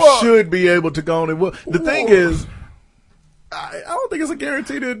who you should be able to go on and whoop. The thing is, I don't think it's a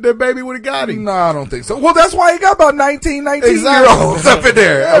guarantee that baby would have got him. No, I don't think so. Well, that's why he got about 19 exactly. year olds up in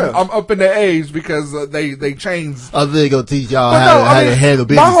there. Yeah. I'm up in the age because they changed. I think they're gonna teach y'all how to handle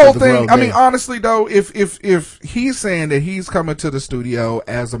business. My whole the thing. world, I mean, honestly though, if he's saying that he's coming to the studio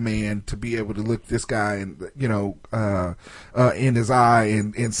as a man to be able to look this guy and in his eye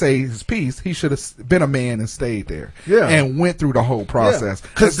and say his piece, he should have been a man and stayed there. Yeah. And went through the whole process.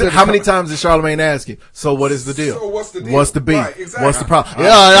 Because how many times did Charlamagne ask you? So what is the deal? So what's the deal? What's the beef? Right, exactly. What's the problem? Yeah,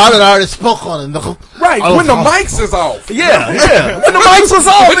 I already spoke on it. Right, when the mics is off. Yeah. When the mics was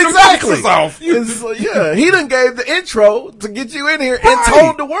off, When the exactly. mics is off. He done gave the intro to get you in here and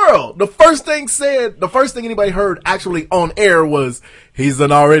told the world. The first thing anybody heard actually on air was he's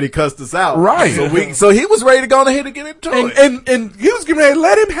done already cussed us out. Right. So he was ready to go ahead and get into it. And he was getting ready to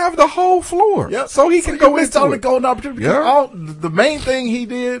let him have the whole floor. Yep. So he can go into the it. golden opportunity. Yeah. The main thing he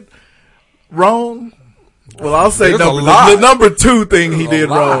did wrong. Well, I'll say the number 2 thing he did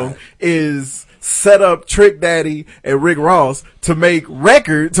wrong is set up Trick Daddy and Rick Ross to make a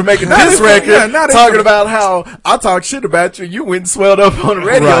diss record talking about how I talk shit about you. You went and swelled up on the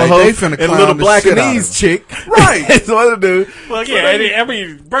radio host and little Blackanese chick. Right. That's what I do. Well,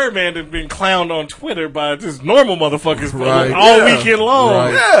 yeah, Birdman has been clowned on Twitter by just normal motherfuckers Right. all weekend long.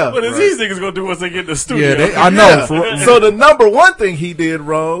 Right. Yeah. What is these niggas gonna do once they get in the studio? Yeah, I know. Yeah. So the number 1 thing he did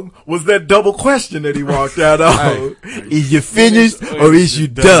wrm was that double question that he walked out on. Is you finished or is you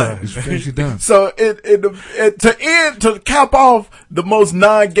done? Is you done? So to cap off the most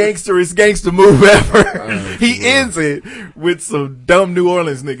non-gangsterist gangster move ever, he ends it with some dumb New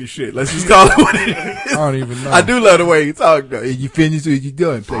Orleans nigga shit. Let's just call it what it is. I don't even know. I do love the way he talk though. Is you finished or is you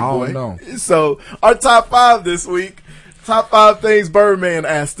done, Playboy? I don't know. So our top 5 this week. Top 5 things Birdman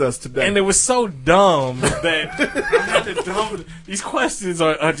asked us today. And it was so dumb that I had to dumb. These questions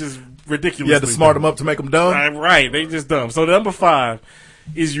are just ridiculous. You had to smart them up to make them dumb? Right. They just dumb. So number 5,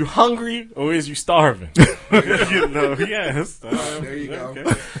 is you hungry or is you starving? Yes. There you go.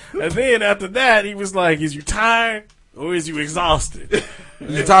 Okay. And then after that, he was like, is you tired or is you exhausted?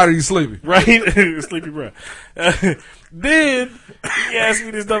 You tired or you sleepy? Right? Sleepy breath. Then he asked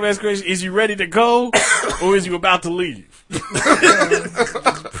me this dumb ass question: is you ready to go, or is you about to leave?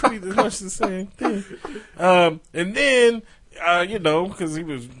 Pretty much the same thing. And then because he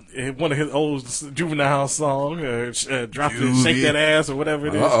was one of his old Juvenile song, drop it, shake that ass, or whatever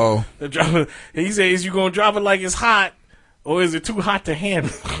it is. He said, "Is you gonna drop it like it's hot, or is it too hot to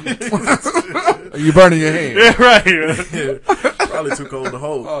handle?" You burning your hand. Yeah, right. Probably too cold to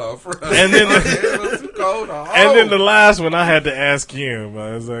hold. And then the last one I had to ask him,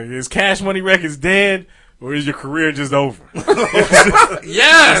 I was like, is Cash Money Records dead, or is your career just over?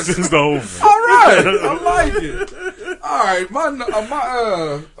 Yes, it's just over. All right, I like it. All right,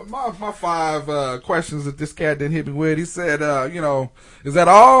 my 5 questions that this cat didn't hit me with. He said, is that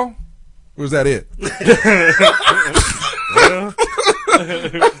all, or is that it?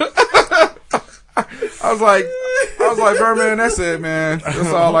 I was like, Birdman, that's it, man. That's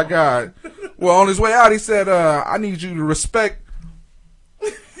all I got. Well, on his way out, he said, I need you to respect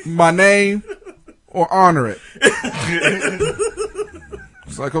my name or honor it.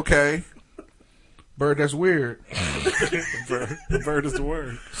 It's like, okay. Bird, that's weird. Bird is the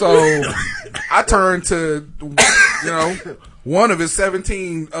word. So I turned to, one of his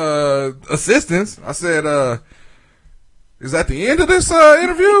 17 assistants. I said, Is that the end of this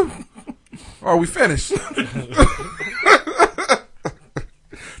interview? Or are we finished?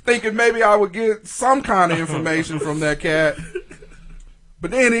 Thinking maybe I would get some kind of information from that cat.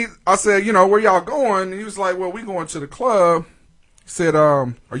 But then I said, you know, where y'all going? And he was like, well, we going to the club. He said,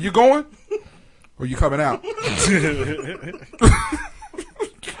 are you going? Or you coming out?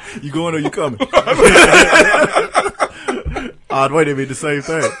 You going or you coming? Odd way to be the same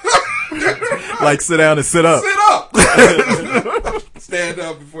thing. Like sit down and sit up. Sit up. Stand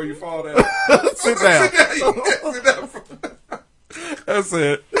up before you fall down. Sit down. Sit down. That's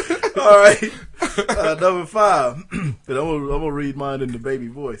it. All right. Number 5. And I'm gonna read mine in the baby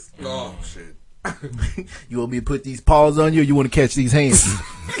voice. Oh shit. You want me to put these paws on you, or you want to catch these hands?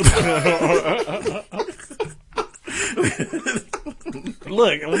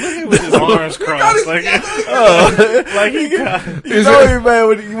 Look at him with his arms crossed. Like he got. You know,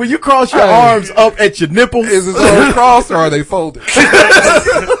 man, when you cross your arms up at your nipples, is his arms crossed or are they folded?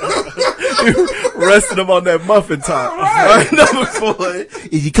 Resting them on that muffin top. All right. Number 4.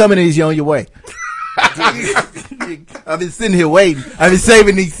 Is you coming or is you on your way? I've been sitting here waiting. I've been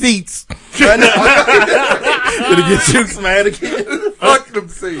saving these seats. Gonna get you mad again. Fuck them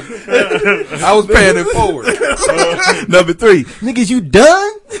seats. I was paying it forward. Number 3. Niggas, you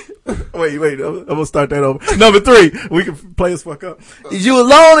done? Wait. I'm gonna start that over. Number 3. We can play us fuck up. Is you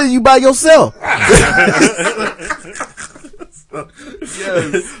alone or you by yourself?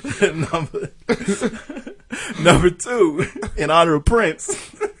 Yes. Number 2. In honor of Prince.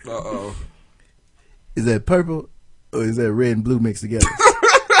 Uh-oh. Is that purple or is that red and blue mixed together?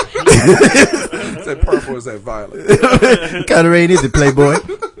 Is that purple or is that violet? What kind of rain is it, Playboy?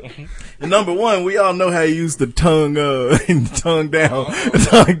 And number 1, we all know how you used to tongue down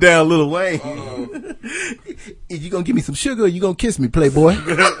Lil Wayne. Is you gonna give me some sugar or you gonna kiss me, Playboy?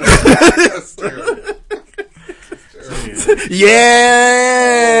 That's terrible.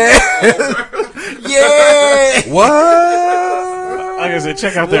 Yeah. Yeah. What? Like I said,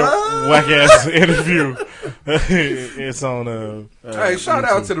 check out that whack ass interview. It's on. Hey, shout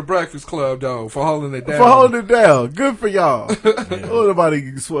out to the Breakfast Club though for holding it down. For holding it down. Good for y'all. Oh, nobody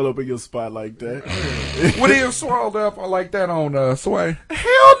can swell up in your spot like that. Would he have swirled up like that on Sway?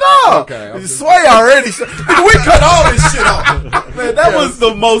 Hell no. Okay. Sway already. We cut all this shit off. Man, that was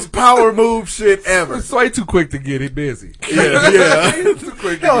the most power move shit ever. Sway too quick to get it busy. Yeah. Too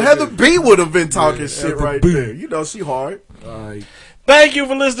quick. Yo, Heather B would have been talking shit right there. You know, she hard. Thank you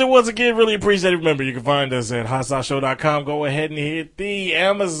for listening once again. Really appreciate it. Remember, you can find us at hotsauceshow.com. Go ahead and hit the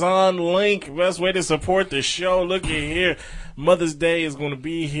Amazon link. Best way to support the show. Look at here. Mother's Day is going to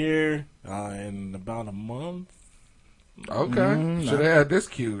be here in about a month. Okay. Should have had this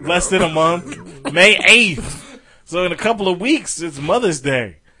cute. Less than a month. May 8th. So in a couple of weeks, it's Mother's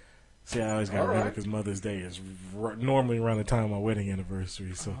Day. See, I always got to remember because Mother's Day is normally around the time of my wedding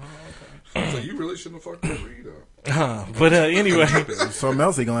anniversary. So, So you really shouldn't have fucked with Reed up. But anyway. Something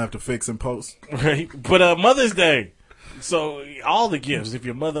else he going to have to fix and post. Right. But Mother's Day. So all the gifts, if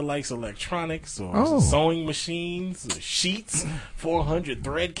your mother likes electronics or sewing machines, or sheets, 400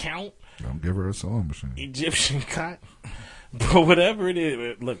 thread count. Don't give her a sewing machine. Egyptian cotton. But whatever it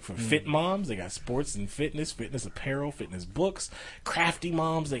is, look, for fit moms, they got sports and fitness apparel, fitness books. Crafty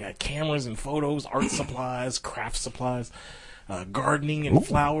moms, they got cameras and photos, art supplies, craft supplies, gardening and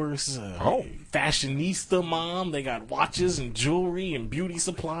flowers. Fashionista mom, they got watches and jewelry and beauty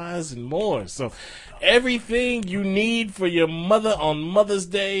supplies and more. So everything you need for your mother on Mother's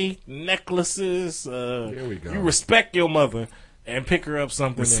Day, necklaces. Here we go. You respect your mother. And pick her up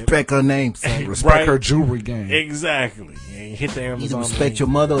something. Respect her name, son. Respect her jewelry game. Exactly. And hit the Amazon. Either respect your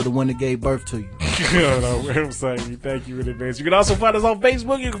mother or the one that gave birth to you. I'm saying thank you in advance. You can also find us on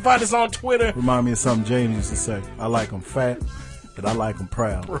Facebook. You can find us on Twitter. Remind me of something James used to say. I like them fat, but I like them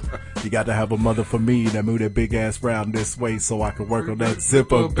proud. You got to have a mother for me that move that big ass round this way so I can work on that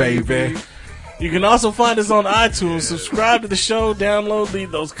zipper, baby. You can also find us on iTunes. Subscribe to the show. Download,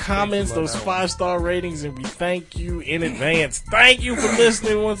 leave those comments, those 5-star ratings, and we thank you in advance. Thank you for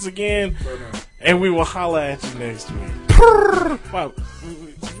listening once again, and we will holla at you next week. Wow,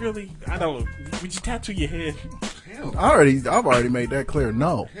 really? I don't. Would you tattoo your head? I've already made that clear.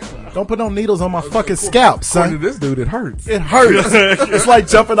 No, don't put no needles on my fucking scalp, son. According to this dude, it hurts. It hurts. It's like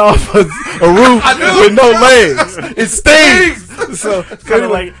jumping off a roof with no legs. It stings. So kind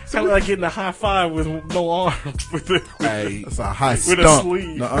of like getting a high five with no arm. Hey, that's a high with stump. A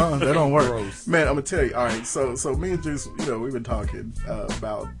sleeve. Nuh-uh, that don't work. Gross. Man, I'm gonna tell you. All right, so me and Juice, we've been talking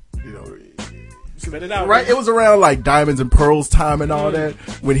about Spit it out, right? It was around like Diamonds and Pearls time and all that.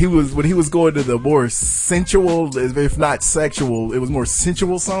 When he was going to the more sensual, if not sexual, it was more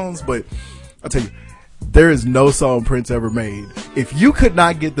sensual songs. But I'll tell you, there is no song Prince ever made. If you could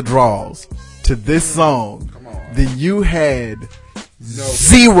not get the draws to this song, then you had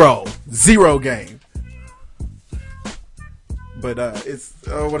zero game. But it's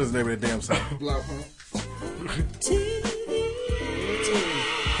what is the name of the damn song? Black Pump.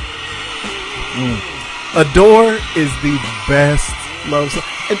 Adore is the best love song.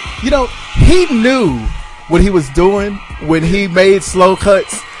 And, you know, he knew what he was doing when he made slow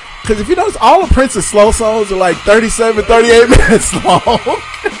cuts. Because if you notice, all of Prince's slow songs are like 37, 38 minutes long.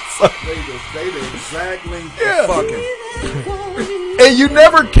 So, they the exact length of fucking. And you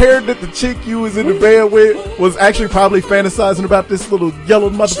never cared that the chick you was in the bed with was actually probably fantasizing about this little yellow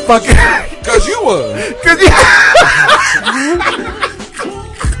motherfucker. Because you was.